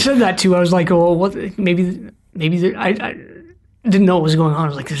I said that too. I was like, "Oh, what? Maybe I didn't know what was going on." I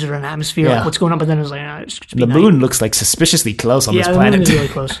was like, "Is there an atmosphere? Yeah. Like, what's going on?" But then I was like, "It's just the moon looks like suspiciously close on this the planet. moon is really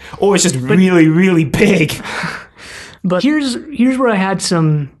close. Or it's just really, really big." But here's where I had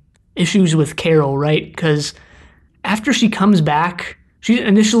some issues with Carol, right? Because after she comes back,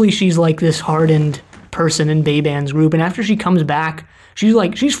 she's like this hardened person in Bayban's group, and after she comes back,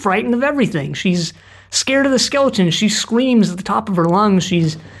 she's frightened of everything. She's scared of the skeleton. She screams at the top of her lungs.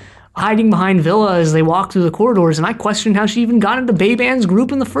 She's hiding behind Villa as they walk through the corridors, and I questioned how she even got into Bayban's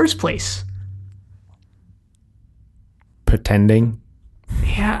group in the first place. Pretending.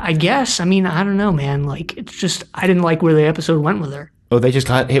 Yeah, I guess. I mean, I don't know, man. Like, it's just, I didn't like where the episode went with her. Oh, they just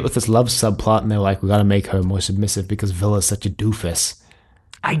got hit with this love subplot, and they're like, "We gotta make her more submissive because Villa's such a doofus."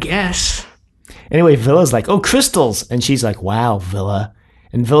 I guess. Anyway, Villa's like, "Oh, crystals!" And she's like, "Wow, Villa."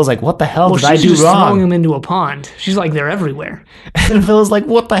 And Villa's like, "What the hell did I do she's just throwing wrong?" them into a pond. She's like, they're everywhere. And Villa's like,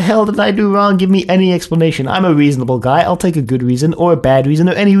 "What the hell did I do wrong? Give me any explanation. I'm a reasonable guy. I'll take a good reason or a bad reason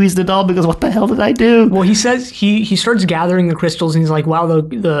or any reason at all because what the hell did I do?" Well, he says he starts gathering the crystals, and he's like, "Wow,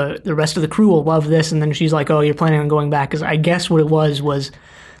 the rest of the crew will love this." And then she's like, "Oh, you're planning on going back?" Because I guess what it was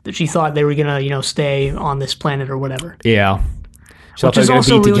that she thought they were gonna, stay on this planet or whatever. Yeah. Which is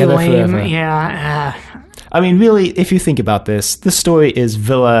also really lame. Yeah. I mean, really, if you think about this story is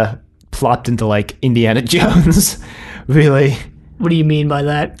Villa plopped into like Indiana Jones. Really. What do you mean by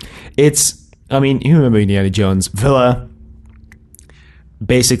that? You remember Indiana Jones. Villa,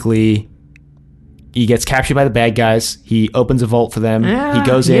 basically, he gets captured by the bad guys. He opens a vault for them. Yeah, He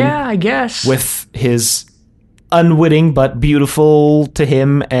goes in. Yeah, I guess. With his unwitting but beautiful to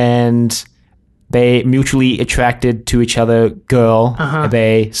him and they mutually attracted to each other girl. Uh-huh.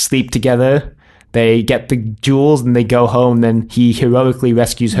 They sleep together. They get the jewels and they go home. Then he heroically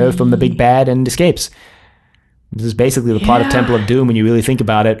rescues her from the big bad and escapes. This is basically the plot of Temple of Doom when you really think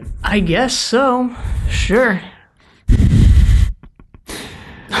about it. I guess so. Sure.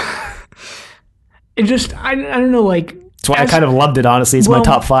 it just I don't know, like That's why I kind of loved it, honestly. It's my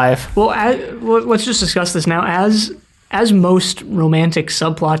top 5. Well, let's just discuss this now. As most romantic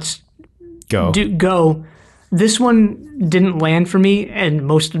subplots go, this one didn't land for me, and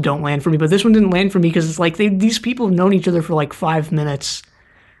most don't land for me. But this one didn't land for me because it's like these people have known each other for like 5 minutes,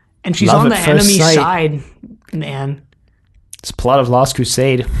 and she's on the enemy side, man. It's a plot of Last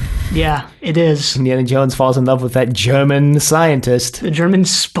Crusade. Yeah, it is. Indiana Jones falls in love with that German scientist. The German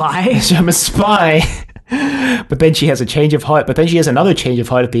spy? The German spy. But then she has a change of heart. But then she has another change of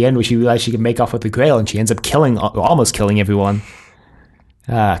heart at the end where she realizes she can make off with the Grail, and she ends up almost killing everyone.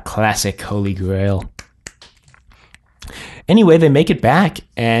 Classic Holy Grail. Anyway, they make it back,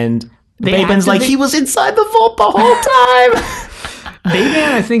 and Baben's like, he was inside the vault the whole time.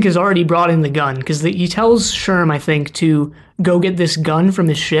 Baban, I think, has already brought in the gun, because he tells Sherm, I think, to go get this gun from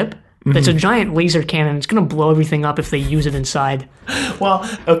his ship. That's a giant laser cannon. It's going to blow everything up if they use it inside. Well,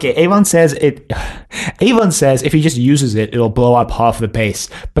 okay, Avon says if he just uses it, it'll blow up half the base.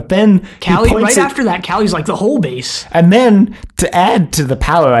 But then Callie, after that, Callie's like, the whole base. And then, to add to the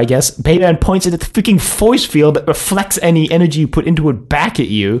power, I guess, Baban points it at the freaking force field that reflects any energy you put into it back at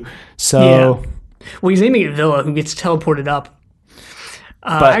you. So... Yeah. Well, he's aiming at Villa, who gets teleported up.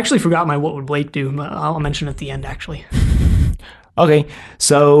 I actually forgot my What Would Blake Do, but I'll mention it at the end, actually. Okay,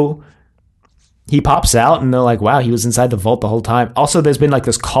 so he pops out, and they're like, wow, he was inside the vault the whole time. Also, there's been like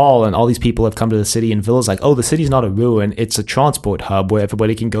this call, and all these people have come to the city, and Villa's like, oh, the city's not a ruin, it's a transport hub where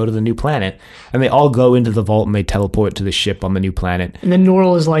everybody can go to the new planet. And they all go into the vault, and they teleport to the ship on the new planet. And then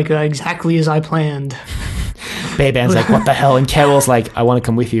Norrell is like, exactly as I planned. Baban's like, what the hell? And Carol's like, I want to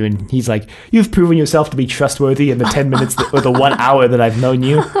come with you. And he's like, you've proven yourself to be trustworthy in the 10 minutes or the 1 hour that I've known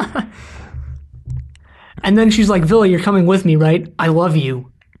you. And then she's like, Villa, you're coming with me, right? I love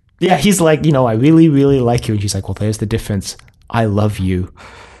you. Yeah, he's like, I really, really like you. And she's like, well, there's the difference. I love you.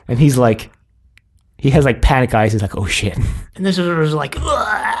 And he's like, he has like panic eyes. He's like, oh shit. And this was like,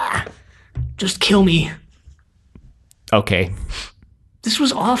 just kill me. Okay. This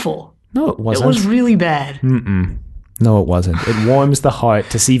was awful. No, it wasn't. It was really bad. No, it wasn't. It warms the heart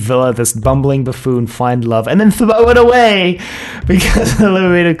to see Villa, this bumbling buffoon, find love and then throw it away because the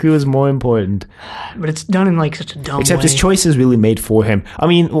Liberator Crew is more important. But it's done in like such a dumb way. Except his choice is really made for him. I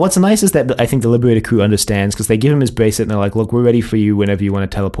mean, what's nice is that I think the Liberator Crew understands because they give him his bracelet and they're like, look, we're ready for you whenever you want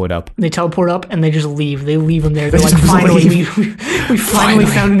to teleport up. They teleport up and they just leave. They leave him there. They're like, finally, we finally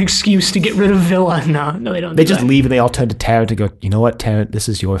found an excuse to get rid of Villa. No, they don't. They just leave and they all turn to Tarrant and go, you know what, Tarrant, this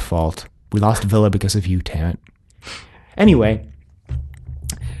is your fault. We lost Villa because of you, Tarrant. Anyway,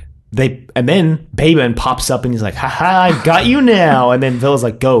 and then Baban pops up and he's like, haha, I've got you now. And then Villa's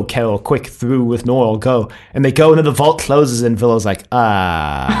like, go, Carol, quick, through with Norrell, go. And they go and then the vault closes and Villa's like,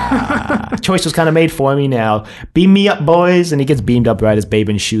 choice was kind of made for me now. Beam me up, boys. And he gets beamed up right as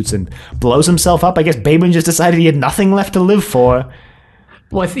Baban shoots and blows himself up. I guess Baban just decided he had nothing left to live for.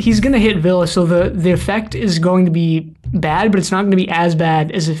 Well, he's going to hit Villa, so the effect is going to be bad, but it's not going to be as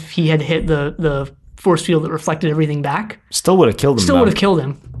bad as if he had hit the force field that reflected everything back. Still would have killed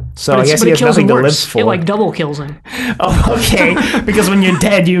him. So I guess he has nothing to live for. It like double kills him. Oh, okay. Because when you're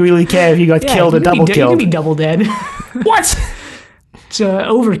dead, you really care if you got killed or double killed. You can be double dead. What? It's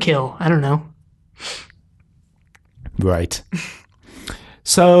overkill. I don't know. Right.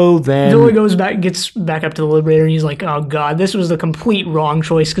 So then Villa gets back up to the Liberator, and he's like, "Oh God, this was the complete wrong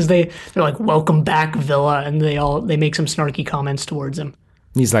choice." Because they're like, "Welcome back, Villa," and they make some snarky comments towards him.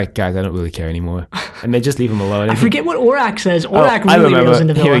 He's like, guys, I don't really care anymore. And they just leave him alone. I forget what Orak says. Orak really rails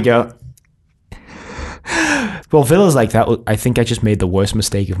into Villa. Here we go. Well, Villa's like, I think I just made the worst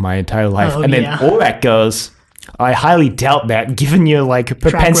mistake of my entire life. And then Orak goes, I highly doubt that, given your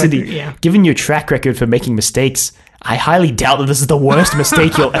propensity, given your track record for making mistakes, I highly doubt that this is the worst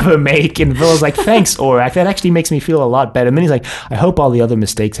mistake you'll ever make. And Villa's like, thanks, Orak. That actually makes me feel a lot better. And then he's like, I hope all the other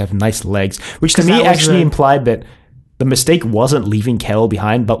mistakes have nice legs. Which to me actually implied that the mistake wasn't leaving Carol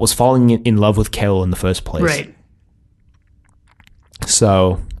behind, but was falling in love with Carol in the first place. Right.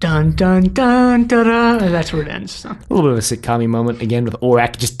 So... Dun, dun, dun, da, da. That's where it ends. So. A little bit of a sitcom moment, again, with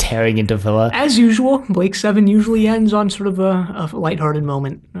Orak just tearing into Villa. As usual, Blake 7 usually ends on sort of a lighthearted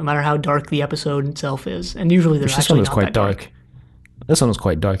moment, no matter how dark the episode itself is. And usually they're actually not that dark. This one was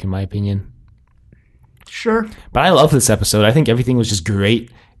quite dark, in my opinion. Sure. But I love this episode. I think everything was just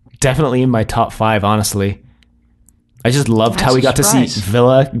great. Definitely in my top 5, honestly. I just loved how we got to see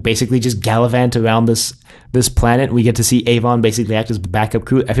Villa basically just gallivant around this planet. We get to see Avon basically act as backup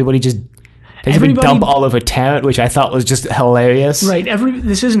crew. Everybody dump all over Tarrant, which I thought was just hilarious. Right.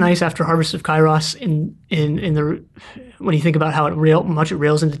 This is nice after Harvest of Kairos in the when you think about how much it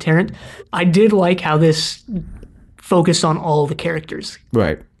rails into Tarrant. I did like how this focused on all the characters.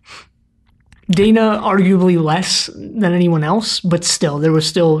 Right. Dana arguably less than anyone else, but still, there was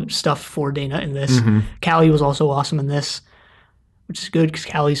still stuff for Dana in this. Callie was also awesome in this, which is good because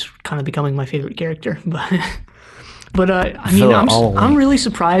Callie's kind of becoming my favorite character. But I mean, I'm really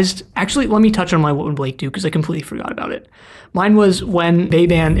surprised. Actually, let me touch on my What Would Blake Do, because I completely forgot about it. Mine was when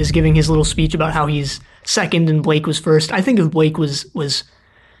Bayban is giving his little speech about how he's second and Blake was first. I think if Blake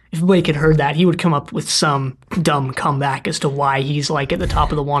if Blake had heard that, he would come up with some dumb comeback as to why he's like at the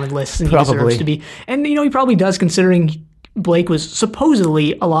top of the wanted list and he deserves to be. And he probably does, considering Blake was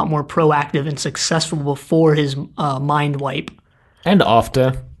supposedly a lot more proactive and successful before his mind wipe. And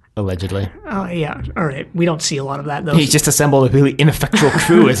after, allegedly. Oh, yeah. All right. We don't see a lot of that, though. He just assembled a really ineffectual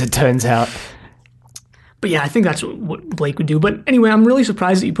crew, as it turns out. But yeah, I think that's what Blake would do. But anyway, I'm really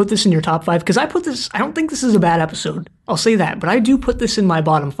surprised that you put this in your top 5, because I don't think this is a bad episode. I'll say that. But I do put this in my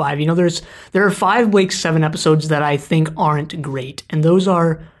bottom 5. There are 5 Blake's 7 episodes that I think aren't great. And those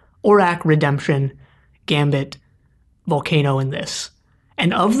are Orak, Redemption, Gambit, Volcano, and this.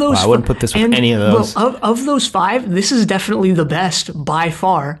 And of those, I wouldn't put this with any of those. Well, of those 5, this is definitely the best by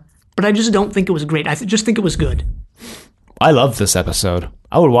far. But I just don't think it was great. I just think it was good. I love this episode.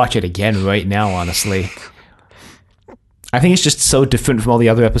 I would watch it again right now, honestly. I think it's just so different from all the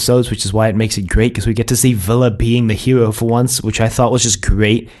other episodes, which is why it makes it great, because we get to see Villa being the hero for once, which I thought was just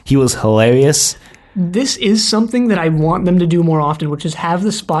great. He was hilarious. This is something that I want them to do more often, which is have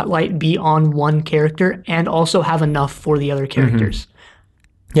the spotlight be on one character and also have enough for the other characters.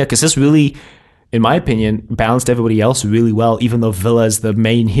 Yeah, because this really, in my opinion, balanced everybody else really well. Even though Villa is the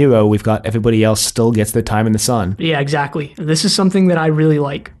main hero, we've got everybody else still gets their time in the sun. Yeah, exactly. This is something that I really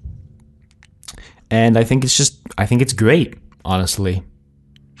like. And I think it's great, honestly.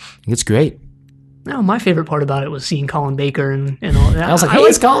 I think it's great. No, my favorite part about it was seeing Colin Baker and all that. I was like, hey,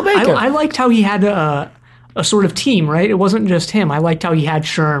 it's Colin Baker. I liked how he had a sort of team, right? It wasn't just him. I liked how he had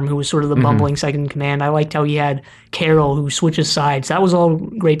Sherm, who was sort of the bumbling second in command. I liked how he had Carol, who switches sides. That was all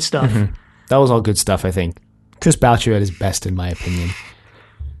great stuff. That was all good stuff, I think. Chris Boucher at his best, in my opinion.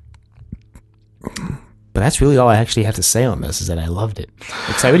 But that's really all I actually have to say on this, is that I loved it.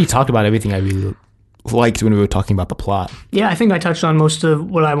 Because I already talked about everything I really liked when we were talking about the plot. Yeah, I think I touched on most of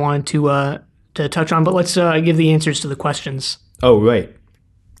what I wanted to touch on, but let's give the answers to the questions. Oh, right.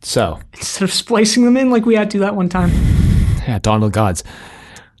 So. Instead of splicing them in like we had to that one time. Yeah, Donald Gods.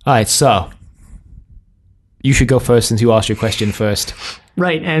 All right, so. You should go first since you asked your question first.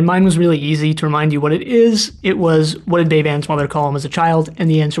 Right, and mine was really easy to remind you what it is. It was, what did Bayban's mother call him as a child? And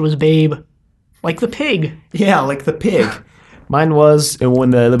the answer was Babe. Like the pig. Yeah, like the pig. Mine was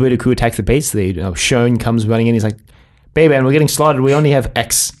when the Liberator crew attacked the base, Shone comes running in. He's like, Bayban, we're getting slaughtered. We only have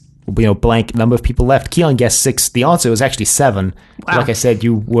X, blank number of people left. Keon guessed 6. The answer was actually 7. Wow. Like I said,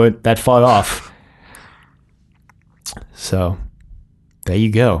 you weren't that far off. So, there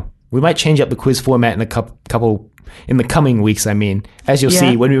you go. We might change up the quiz format in a couple in the coming weeks, as you'll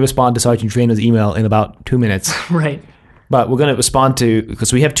see when we respond to Sergeant Drano's email in about 2 minutes. Right. But we're going to respond to,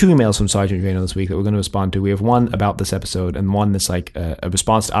 because we have 2 emails from Sergeant Drano this week that we're going to respond to. We have one about this episode and one that's like a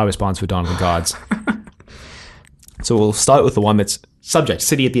response to our response for Dawn of the Gods. So we'll start with the one that's subject,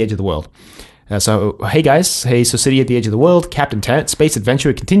 City at the Edge of the World. Hey guys, so City at the Edge of the World, Captain Tarrant, space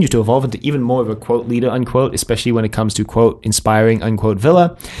adventurer, continues to evolve into even more of a quote leader, unquote, especially when it comes to quote inspiring, unquote,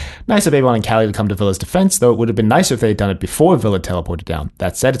 Villa. Nice of Avon and Callie to come to Villa's defense, though it would have been nicer if they had done it before Villa teleported down.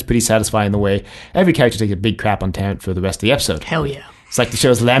 That said, it's pretty satisfying the way every character takes a big crap on Tarrant for the rest of the episode. Hell yeah. It's like the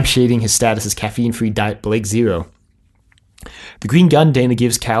show's lampshading his status as caffeine-free Diet Blake Zero. The green gun Dana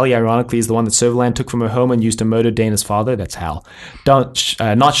gives Callie, ironically, is the one that Servalan took from her home and used to murder Dana's father. That's Hal. Not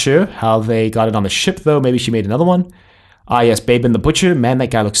sure how they got it on the ship, though. Maybe she made another one. Ah, yes, Babin the Butcher. Man, that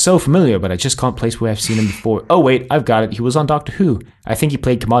guy looks so familiar, but I just can't place where I've seen him before. Oh, wait, I've got it. He was on Doctor Who. I think he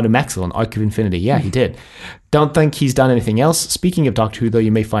played Commander Maxwell in Arc of Infinity. Yeah, he did. Don't think he's done anything else. Speaking of Doctor Who, though,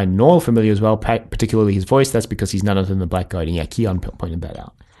 you may find Norl familiar as well, particularly his voice. That's because he's none other than the Black Guardian. Yeah, Keon pointed that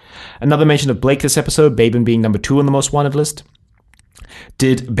out. Another mention of Blake this episode, Babin being number 2 on the most wanted list.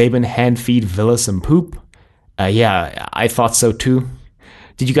 Did Babin hand feed Villa some poop? Yeah, I thought so too.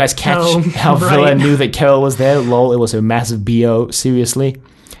 Did you guys catch how Villa knew that Carol was there? Lol, it was her massive BO. Seriously.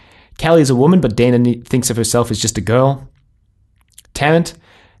 Callie is a woman, but Dana thinks of herself as just a girl. Tarrant.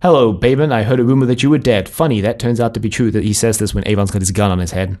 Hello, Babin. I heard a rumor that you were dead. Funny, that turns out to be true that he says this when Avon's got his gun on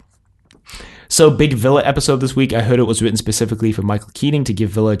his head. So, big Villa episode this week. I heard it was written specifically for Michael Keating to give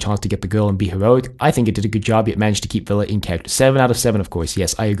Villa a chance to get the girl and be heroic. I think it did a good job, yet managed to keep Villa in character. 7 out of 7, of course.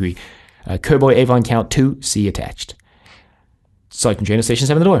 Yes, I agree. Kerboy Avon count 2, see attached. Sergeant Drano, Station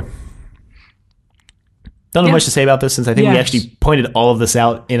 7 the door. Don't have Yeah. much to say about this since I think we Yeah. actually pointed all of this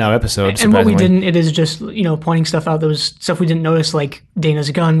out in our episode. And what we surprisingly. didn't, it is just, pointing stuff out that was stuff we didn't notice, like Dana's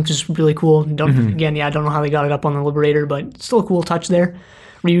gun, which is really cool. Again, I don't know how they got it up on the Liberator, but still a cool touch there.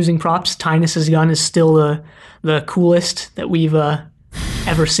 Reusing props. Tynus's gun is still the coolest that we've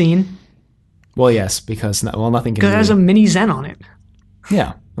ever seen. Well, yes, because nothing can. Because it has a mini Zen on it.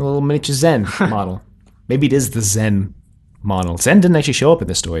 Yeah, a little miniature Zen model. Maybe it is the Zen model. Zen didn't actually show up in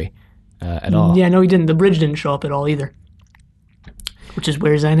this story at all. Yeah, no, he didn't. The bridge didn't show up at all either. Which is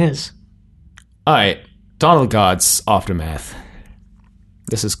where Zen is. All right, Dawn of the Gods Aftermath.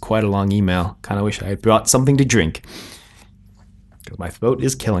 This is quite a long email. Kind of wish I had brought something to drink. Because my throat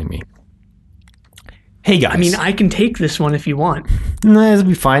is killing me. Hey guys. I mean, I can take this one if you want. Nah, it'll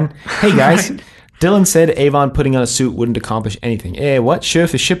be fine. Hey guys. Right. Dylan said Avon putting on a suit wouldn't accomplish anything. What? Sure,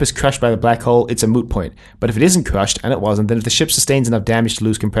 if the ship is crushed by the black hole, it's a moot point. But if it isn't crushed, and it wasn't, then if the ship sustains enough damage to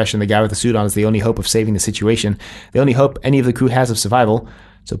lose compression, the guy with the suit on is the only hope of saving the situation, the only hope any of the crew has of survival.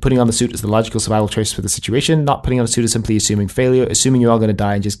 So putting on the suit is the logical survival choice for the situation. Not putting on a suit is simply assuming failure, assuming you're all going to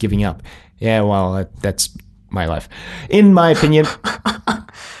die and just giving up. Yeah, well, that's my life. In my opinion...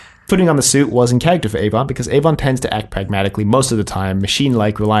 Putting on the suit was in character for Avon because Avon tends to act pragmatically most of the time,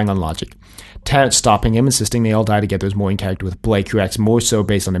 machine-like, relying on logic. Terrence stopping him, insisting they all die together is more in character with Blake, who acts more so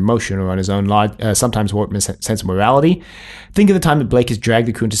based on emotion or on his own sometimes warped sense of morality. Think of the time that Blake has dragged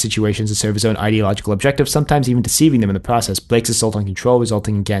the crew into situations to serve his own ideological objectives, sometimes even deceiving them in the process. Blake's assault on control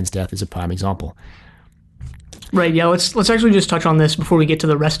resulting in Gan's death is a prime example. Right, yeah, let's actually just touch on this before we get to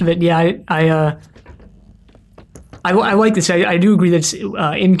the rest of it. Yeah, I like this. I do agree that it's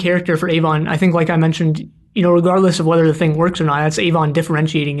in character for Avon. I think, like I mentioned, regardless of whether the thing works or not, that's Avon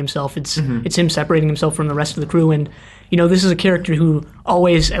differentiating himself. It's him separating himself from the rest of the crew. And, this is a character who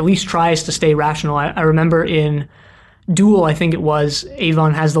always at least tries to stay rational. I remember in Duel, I think it was,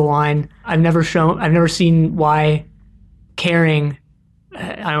 Avon has the line, I've never seen why caring,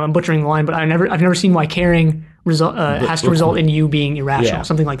 I'm butchering the line, but I've never seen why caring has to result in you being irrational, Yeah.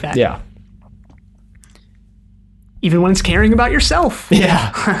 something like that. Yeah. Even when it's caring about yourself.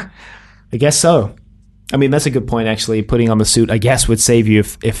 Yeah. I guess so. I mean, that's a good point, actually. Putting on the suit, I guess, would save you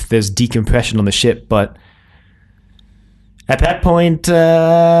if there's decompression on the ship, but at that point,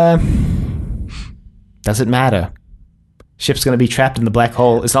 does it matter? Ship's going to be trapped in the black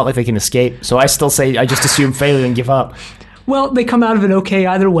hole. It's not like they can escape, so I still say I just assume failure and give up. Well, they come out of it okay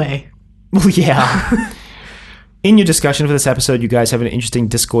either way. Well, yeah. In your discussion for this episode, you guys have an interesting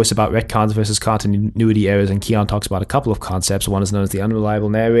discourse about retcons versus continuity errors, and Keon talks about a couple of concepts. One is known as the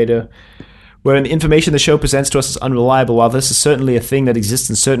unreliable narrator, wherein the information the show presents to us is unreliable. While this is certainly a thing that exists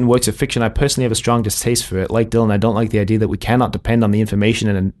in certain works of fiction, I personally have a strong distaste for it. Like Dylan, I don't like the idea that we cannot depend on the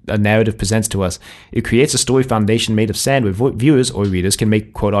information a narrative presents to us. It creates a story foundation made of sand where viewers or readers can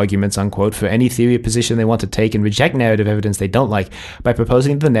make, quote, arguments, unquote, for any theory or position they want to take and reject narrative evidence they don't like by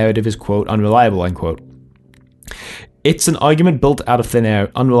proposing that the narrative is, quote, unreliable, unquote. It's an argument built out of thin air.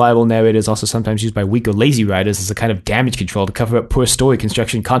 Unreliable narrator is also sometimes used by weak or lazy writers as a kind of damage control to cover up poor story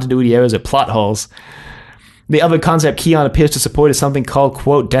construction, continuity errors, or plot holes. The other concept Keon appears to support is something called,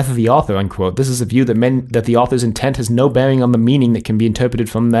 quote, death of the author, unquote. This is a view that the author's intent has no bearing on the meaning that can be interpreted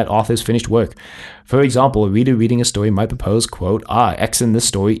from that author's finished work. For example, a reader reading a story might propose, quote, X in this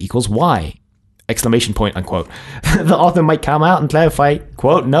story equals Y. Exclamation point, unquote. The author might come out and clarify,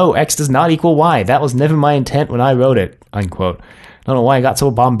 quote, no, X does not equal Y. That was never my intent when I wrote it, unquote. I don't know why I got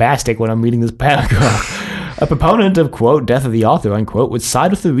so bombastic when I'm reading this paragraph. A proponent of, quote, death of the author, unquote, would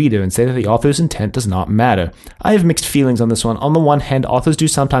side with the reader and say that the author's intent does not matter. I have mixed feelings on this one. On the one hand, authors do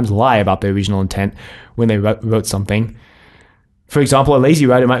sometimes lie about their original intent when they wrote something. For example, a lazy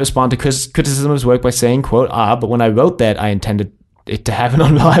writer might respond to criticism of his work by saying, quote, but when I wrote that, I intended it to have an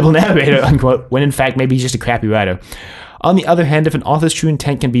unreliable narrator, unquote, when in fact maybe he's just a crappy writer. On the other hand, if an author's true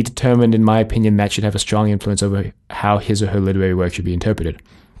intent can be determined, in my opinion, that should have a strong influence over how his or her literary work should be interpreted.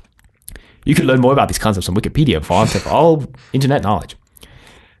 You can learn more about these concepts on Wikipedia, font of all internet knowledge.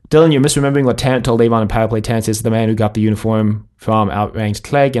 Dylan, you're misremembering what Tarrant told Avon in Power Play. Tarrant is the man who got the uniform from outranked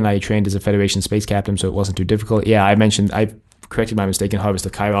Clegg, and I trained as a Federation space captain, so it wasn't too difficult. Yeah, I corrected my mistake in Harvest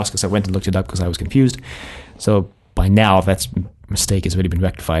of Kairos because I went and looked it up because I was confused. So by now, that mistake has already been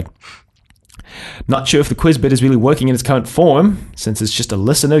rectified. Not sure if the quiz bit is really working in its current form, since it's just a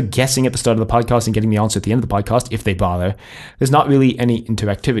listener guessing at the start of the podcast and getting the answer at the end of the podcast, if they bother. There's not really any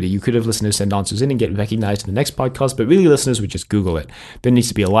interactivity. You could have listeners send answers in and get recognized in the next podcast, but really listeners would just Google it. There needs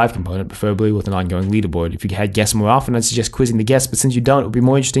to be a live component, preferably with an ongoing leaderboard. If you had guests more often, I'd suggest quizzing the guests, but since you don't, it would be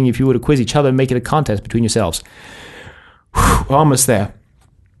more interesting if you were to quiz each other and make it a contest between yourselves. We're almost there.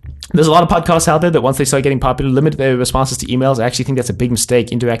 There's a lot of podcasts out there that once they start getting popular, limit their responses to emails. I actually think that's a big mistake.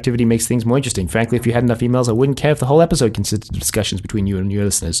 Interactivity makes things more interesting. Frankly, if you had enough emails, I wouldn't care if the whole episode consisted of discussions between you and your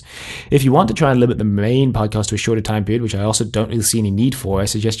listeners. If you want to try and limit the main podcast to a shorter time period, which I also don't really see any need for, I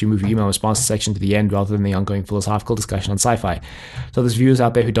suggest you move your email response section to the end rather than the ongoing philosophical discussion on sci-fi. So there's viewers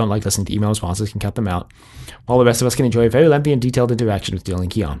out there who don't like listening to email responses can cut them out, while the rest of us can enjoy a very lengthy and detailed interaction with Dylan and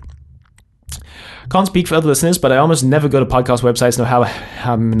Keon. Can't speak for other listeners, but I almost never go to podcast websites,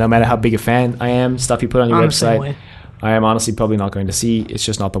 no matter how big a fan I am. Stuff you put on your website, I am honestly probably not going to see. It's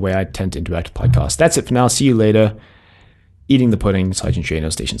just not the way I tend to interact with podcasts. That's it for now. See you later. Eating the pudding, Sergeant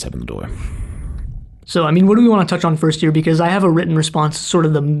Shano, Station 7 the door. So, I mean, what do we want to touch on first here? Because I have a written response, sort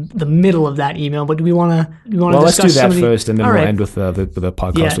of the middle of that email, but do we want to Well, let's do that first, and then we'll end with the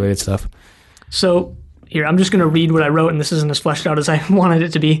podcast-related stuff. So, here, I'm just going to read what I wrote, and this isn't as fleshed out as I wanted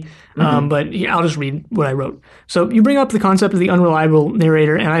it to be, but here, I'll just read what I wrote. So you bring up the concept of the unreliable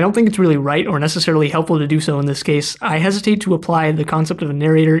narrator, and I don't think it's really right or necessarily helpful to do so in this case. I hesitate to apply the concept of a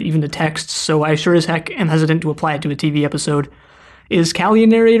narrator even to texts, so I sure as heck am hesitant to apply it to a TV episode. Is Callie a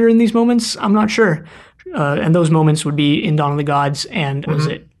narrator in these moments? I'm not sure. And those moments would be in Dawn of the Gods and,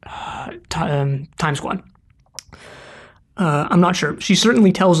 Time Squad. I'm not sure. She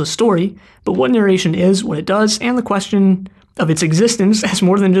certainly tells a story, but what narration is, what it does, and the question of its existence as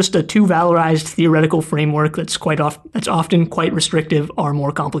more than just a too valorized theoretical framework that's often quite restrictive are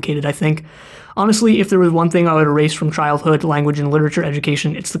more complicated, I think. Honestly, if there was one thing I would erase from childhood, language, and literature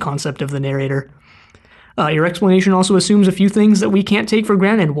education, it's the concept of the narrator. Your explanation also assumes a few things that we can't take for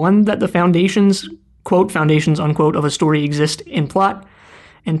granted. One, that the foundations, quote, foundations, unquote, of a story exist in plot.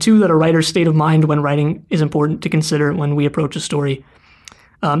 And two, that a writer's state of mind when writing is important to consider when we approach a story.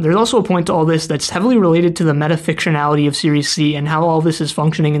 There's also a point to all this that's heavily related to the metafictionality of Series C and how all this is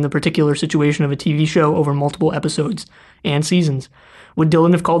functioning in the particular situation of a TV show over multiple episodes and seasons. Would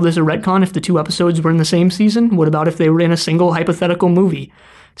Dylan have called this a retcon if the two episodes were in the same season? What about if they were in a single hypothetical movie?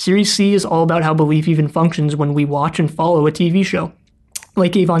 Series C is all about how belief even functions when we watch and follow a TV show.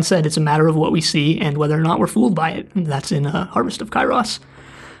 Like Avon said, it's a matter of what we see and whether or not we're fooled by it. And that's in Harvest of Kairos.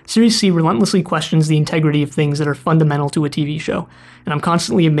 Series C relentlessly questions the integrity of things that are fundamental to a TV show, and I'm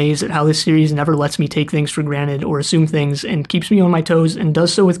constantly amazed at how this series never lets me take things for granted or assume things and keeps me on my toes and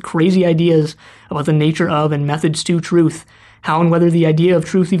does so with crazy ideas about the nature of and methods to truth, how and whether the idea of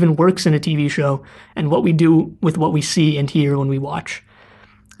truth even works in a TV show, and what we do with what we see and hear when we watch.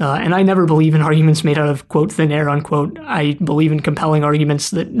 And I never believe in arguments made out of, quote, thin air, unquote. I believe in compelling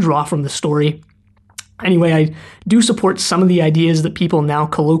arguments that draw from the story. Anyway, I do support some of the ideas that people now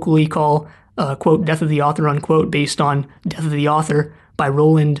colloquially call, quote, death of the author, unquote, based on Death of the Author by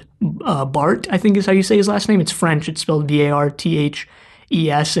Roland Barthes, I think is how you say his last name. It's French. It's spelled Barthes,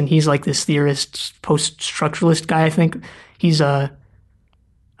 and he's like this theorist, post-structuralist guy, I think. He's an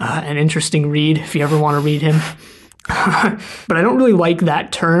interesting read if you ever want to read him. But I don't really like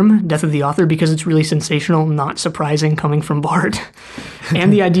that term, Death of the Author, because it's really sensational, not surprising coming from Barthes.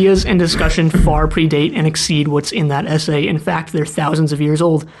 And the ideas and discussion far predate and exceed what's in that essay. In fact, they're thousands of years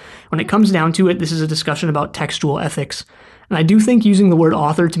old. When it comes down to it, this is a discussion about textual ethics. And I do think using the word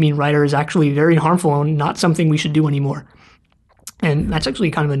author to mean writer is actually very harmful and not something we should do anymore. And that's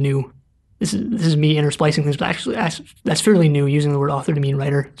actually kind of a new... This is me intersplicing things, but actually that's fairly new, using the word author to mean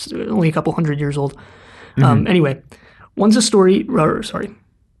writer. It's only a couple hundred years old. Anyway, once a story... Sorry,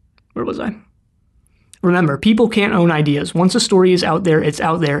 where was I? Remember, people can't own ideas. Once a story is out there, it's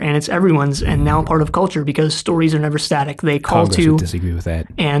out there, and it's everyone's, and now part of culture, because stories are never static. They call Congress to would disagree with that.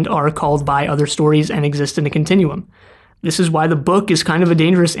 And are called by other stories and exist in a continuum. This is why the book is kind of a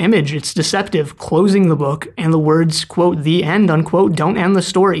dangerous image. It's deceptive, closing the book, and the words, quote, the end, unquote, don't end the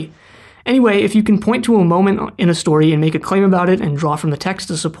story. Anyway, if you can point to a moment in a story and make a claim about it and draw from the text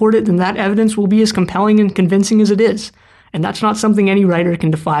to support it, then that evidence will be as compelling and convincing as it is. And that's not something any writer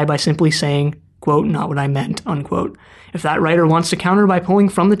can defy by simply saying, quote, not what I meant, unquote. If that writer wants to counter by pulling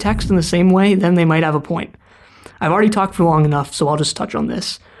from the text in the same way, then they might have a point. I've already talked for long enough, so I'll just touch on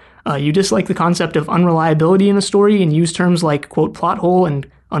this. You dislike the concept of unreliability in a story and use terms like, quote, plot hole and,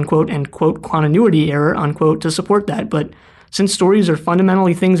 unquote, and, quote, continuity error, unquote, to support that. But since stories are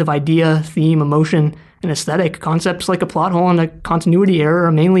fundamentally things of idea, theme, emotion, and aesthetic, concepts like a plot hole and a continuity error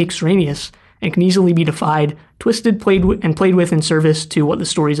are mainly extraneous and can easily be defied, twisted, played with in service to what the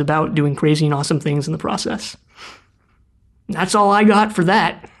story's about, doing crazy and awesome things in the process. That's all I got for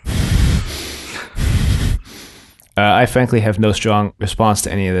that. I frankly have no strong response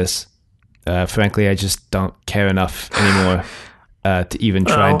to any of this. Frankly, I just don't care enough anymore to even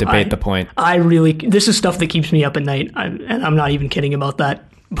try and debate the point. This is stuff that keeps me up at night, and I'm not even kidding about that.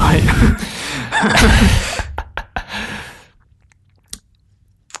 But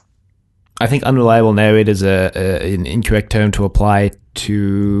I think unreliable narrator is an incorrect term to apply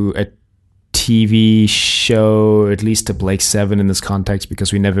to a TV show, at least to Blake Seven in this context,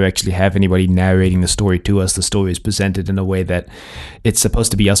 because we never actually have anybody narrating the story to us. The story is presented in a way that it's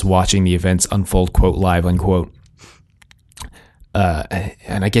supposed to be us watching the events unfold, quote, live, unquote.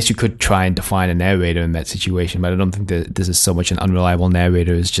 And I guess you could try and define a narrator in that situation, but I don't think that this is so much an unreliable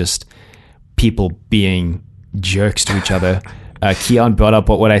narrator. It's just people being jerks to each other. Keon brought up,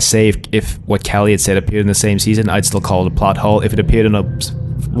 what would I say if what Callie had said appeared in the same season? I'd still call it a plot hole. If it appeared in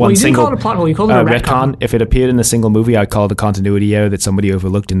you didn't call it a plot hole. You called it a retcon. If it appeared in a single movie, I'd call it a continuity error that somebody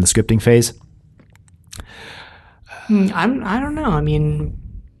overlooked in the scripting phase. I don't know. I mean,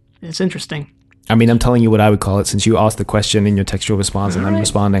 it's interesting. I mean, I'm telling you what I would call it since you asked the question in your textual response and I'm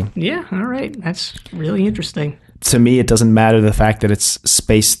responding. Yeah, all right. That's really interesting. To me, it doesn't matter the fact that it's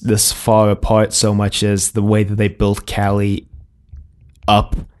spaced this far apart so much as the way that they built Callie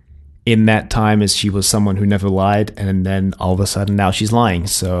up in that time as she was someone who never lied, and then all of a sudden now she's lying.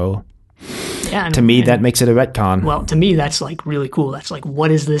 So yeah, to me, that makes it a retcon. Well, to me, that's like really cool. That's like,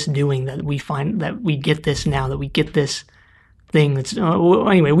 what is this doing that we find that we get this now, that we get this thing that's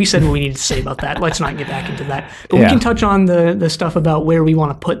anyway, we said what we needed to say about that. Let's not get back into that, but we can touch on the stuff about where we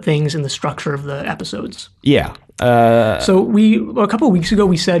want to put things in the structure of the episodes. Yeah. So a couple of weeks ago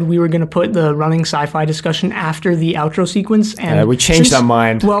we said we were going to put the running sci-fi discussion after the outro sequence, and we changed our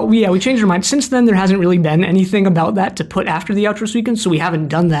mind. Well, we changed our mind. Since then, there hasn't really been anything about that to put after the outro sequence, so we haven't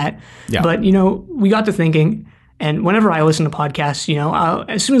done that. Yeah. But we got to thinking. And whenever I listen to podcasts,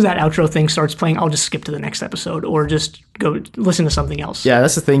 as soon as that outro thing starts playing, I'll just skip to the next episode or just go listen to something else. Yeah,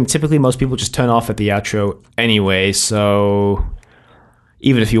 that's the thing. Typically, most people just turn off at the outro anyway. So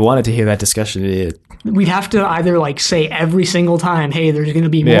even if you wanted to hear that discussion, we'd have to either say every single time, hey, there's going to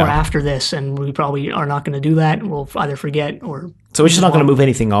be more after this. And we probably are not going to do that. We'll either forget or... So we're just not going to move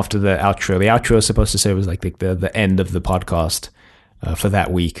anything after the outro. The outro is supposed to serve as the end of the podcast for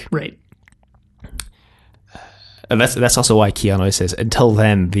that week. Right. And that's also why Keanu always says, until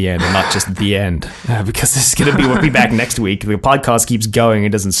then, the end, and not just the end. Because this is going to be, we'll be back next week. The podcast keeps going.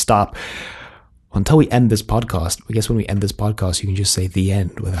 It doesn't stop. Until we end this podcast. I guess when we end this podcast, you can just say the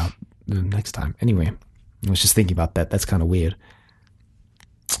end without the next time. Anyway, I was just thinking about that. That's kind of weird.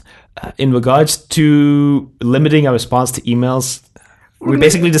 In regards to limiting our response to emails, we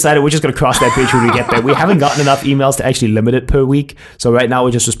basically decided we're just going to cross that bridge when we get there. We haven't gotten enough emails to actually limit it per week. So right now we're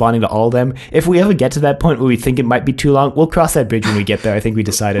just responding to all of them. If we ever get to that point where we think it might be too long, we'll cross that bridge when we get there. I think we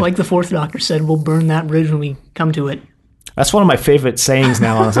decided. Like the Fourth Doctor said, we'll burn that bridge when we come to it. That's one of my favorite sayings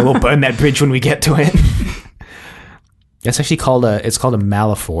now, honestly. We'll burn that bridge when we get to it. It's actually called a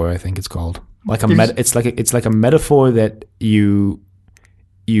metaphor, I think it's called. It's like a metaphor that you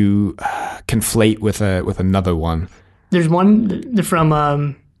conflate with another one. There's one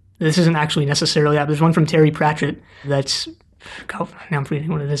from, this isn't actually necessarily that, but there's one from Terry Pratchett that's, now I'm forgetting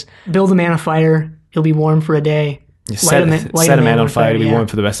what it is. Build a man a fire, he'll be warm for a day. Set a man on fire to be warm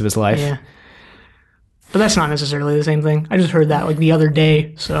for the rest of his life. Yeah. But that's not necessarily the same thing. I just heard that the other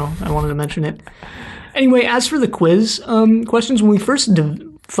day, so I wanted to mention it. Anyway, as for the quiz questions, when we first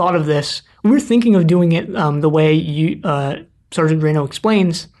thought of this, we were thinking of doing it the way Sergeant Drano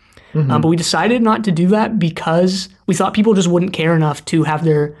explains. Mm-hmm. But we decided not to do that because we thought people just wouldn't care enough to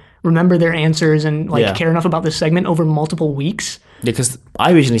remember their answers and care enough about this segment over multiple weeks. Yeah, because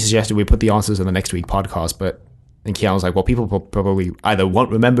I originally suggested we put the answers in the next week podcast, but then Keanu was like, well, people probably either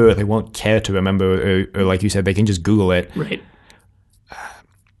won't remember or they won't care to remember, or like you said, they can just Google it. Right.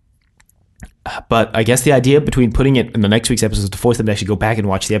 But I guess the idea between putting it in the next week's episode is to force them to actually go back and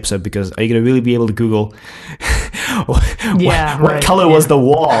watch the episode, because are you going to really be able to Google what color was the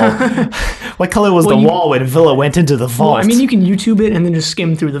wall? What color was the wall when Villa went into the vault? Well, I mean, you can YouTube it and then just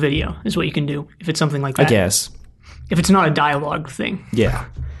skim through the video is what you can do if it's something like that. I guess. If it's not a dialogue thing. Yeah.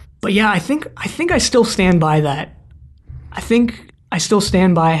 But yeah, I think I still stand by that. I think I still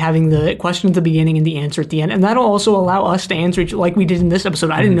stand by having the question at the beginning and the answer at the end. And that'll also allow us to answer like we did in this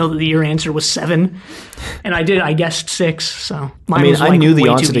episode. I didn't know that your answer was 7. And I guessed 6. So mine was I knew the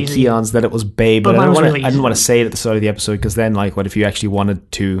answer to Keon's that it was Babe, but I didn't want to say it at the start of the episode, because then what if you actually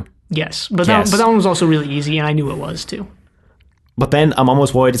wanted to Yes, but that one was also really easy, and I knew it was too. But then I'm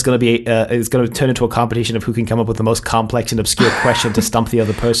almost worried it's going to turn into a competition of who can come up with the most complex and obscure question to stump the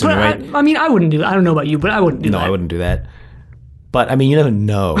other person, right? I mean, I wouldn't do that. I don't know about you, but I wouldn't do that. No, I wouldn't do that. But, I mean, you never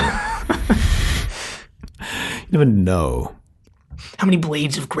know. You never know. How many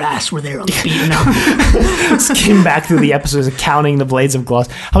blades of grass were there on the beat? Skim back through the episodes and counting the blades of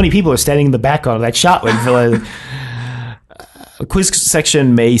grass. How many people are standing in the background of that shot when Villa... The quiz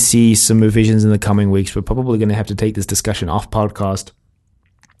section may see some revisions in the coming weeks. We're probably going to have to take this discussion off podcast.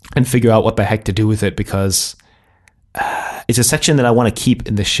 and figure out what the heck to do with it, because it's a section that I want to keep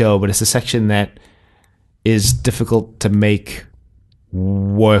in the show, but it's a section that is difficult to make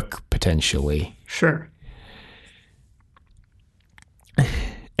work potentially. Sure.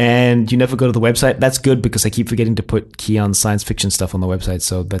 And you never go to the website. That's good, because I keep forgetting to put Keon's science fiction stuff on the website,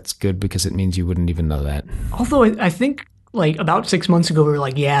 so that's good because it means you wouldn't even know that. Although I think like about 6 months ago we were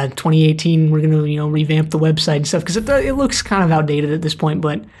like, yeah, 2018 we're gonna revamp the website and stuff, because it looks kind of outdated at this point.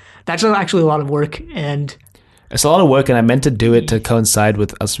 But that's actually a lot of work, and it's a lot of work, and I meant to do it to coincide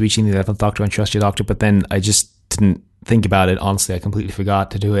with us reaching the 11th Doctor and Trust Your Doctor, but then I just didn't think about it. Honestly, I completely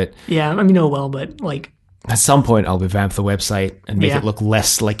forgot to do it. Yeah, I mean, oh well, but like at some point I'll revamp the website and make it look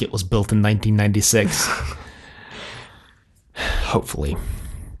less like it was built in 1996. Hopefully.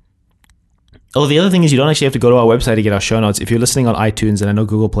 Oh, the other thing is you don't actually have to go to our website to get our show notes. If you're listening on iTunes, and I know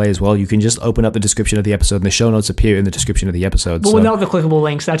Google Play as well, you can just open up the description of the episode, and the show notes appear in the description of the episode. But without the clickable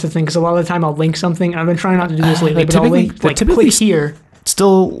links, that's the thing, because a lot of the time I'll link something, and I've been trying not to do this lately, but I'll link, like, click here.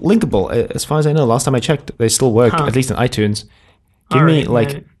 Still linkable, as far as I know. Last time I checked, they still work, at least in iTunes. Give me,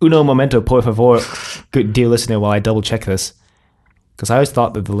 uno momento, por favor, good dear listener, while I double check this. Because I always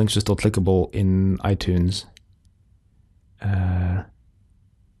thought that the links were still clickable in iTunes.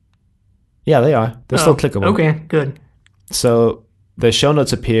 Yeah, they are. They're still clickable. Okay, good. So the show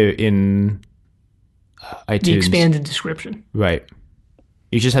notes appear in iTunes. The expanded description. Right.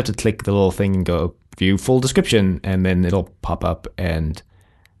 You just have to click the little thing and go view full description, and then it'll pop up, and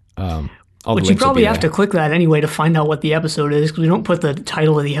all Which the links you probably will be have to click that anyway to find out what the episode is, because we don't put the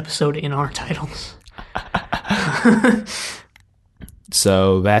title of the episode in our titles.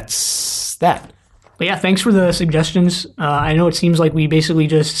 So that's that. But yeah, thanks for the suggestions. I know it seems like we basically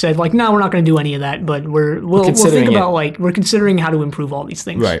just said like, no, we're not going to do any of that, but we'll think about we're considering how to improve all these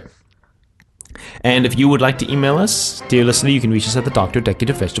things. Right. And if you would like to email us, dear listener, you can reach us at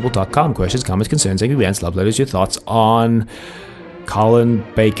thedoctor@decadentvegetable.com. Questions, comments, concerns, angry rants, love letters, your thoughts on Colin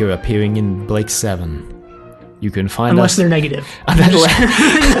Baker appearing in Blake 7. You can find Unless us... they're negative.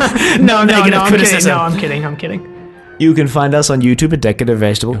 No, I'm kidding. You can find us on YouTube at Decadent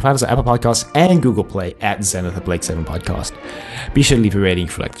Vegetable. You can find us at Apple Podcasts and Google Play at Zenith the Blake 7 Podcast. Be sure to leave a rating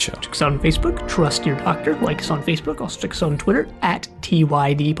if you like the show. Check us out on Facebook, Trust Your Doctor. Like us on Facebook. Also check us out on Twitter at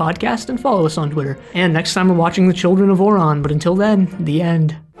TYD Podcast, and follow us on Twitter. And next time we're watching The Children of Oron. But until then, the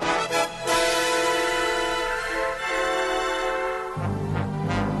end.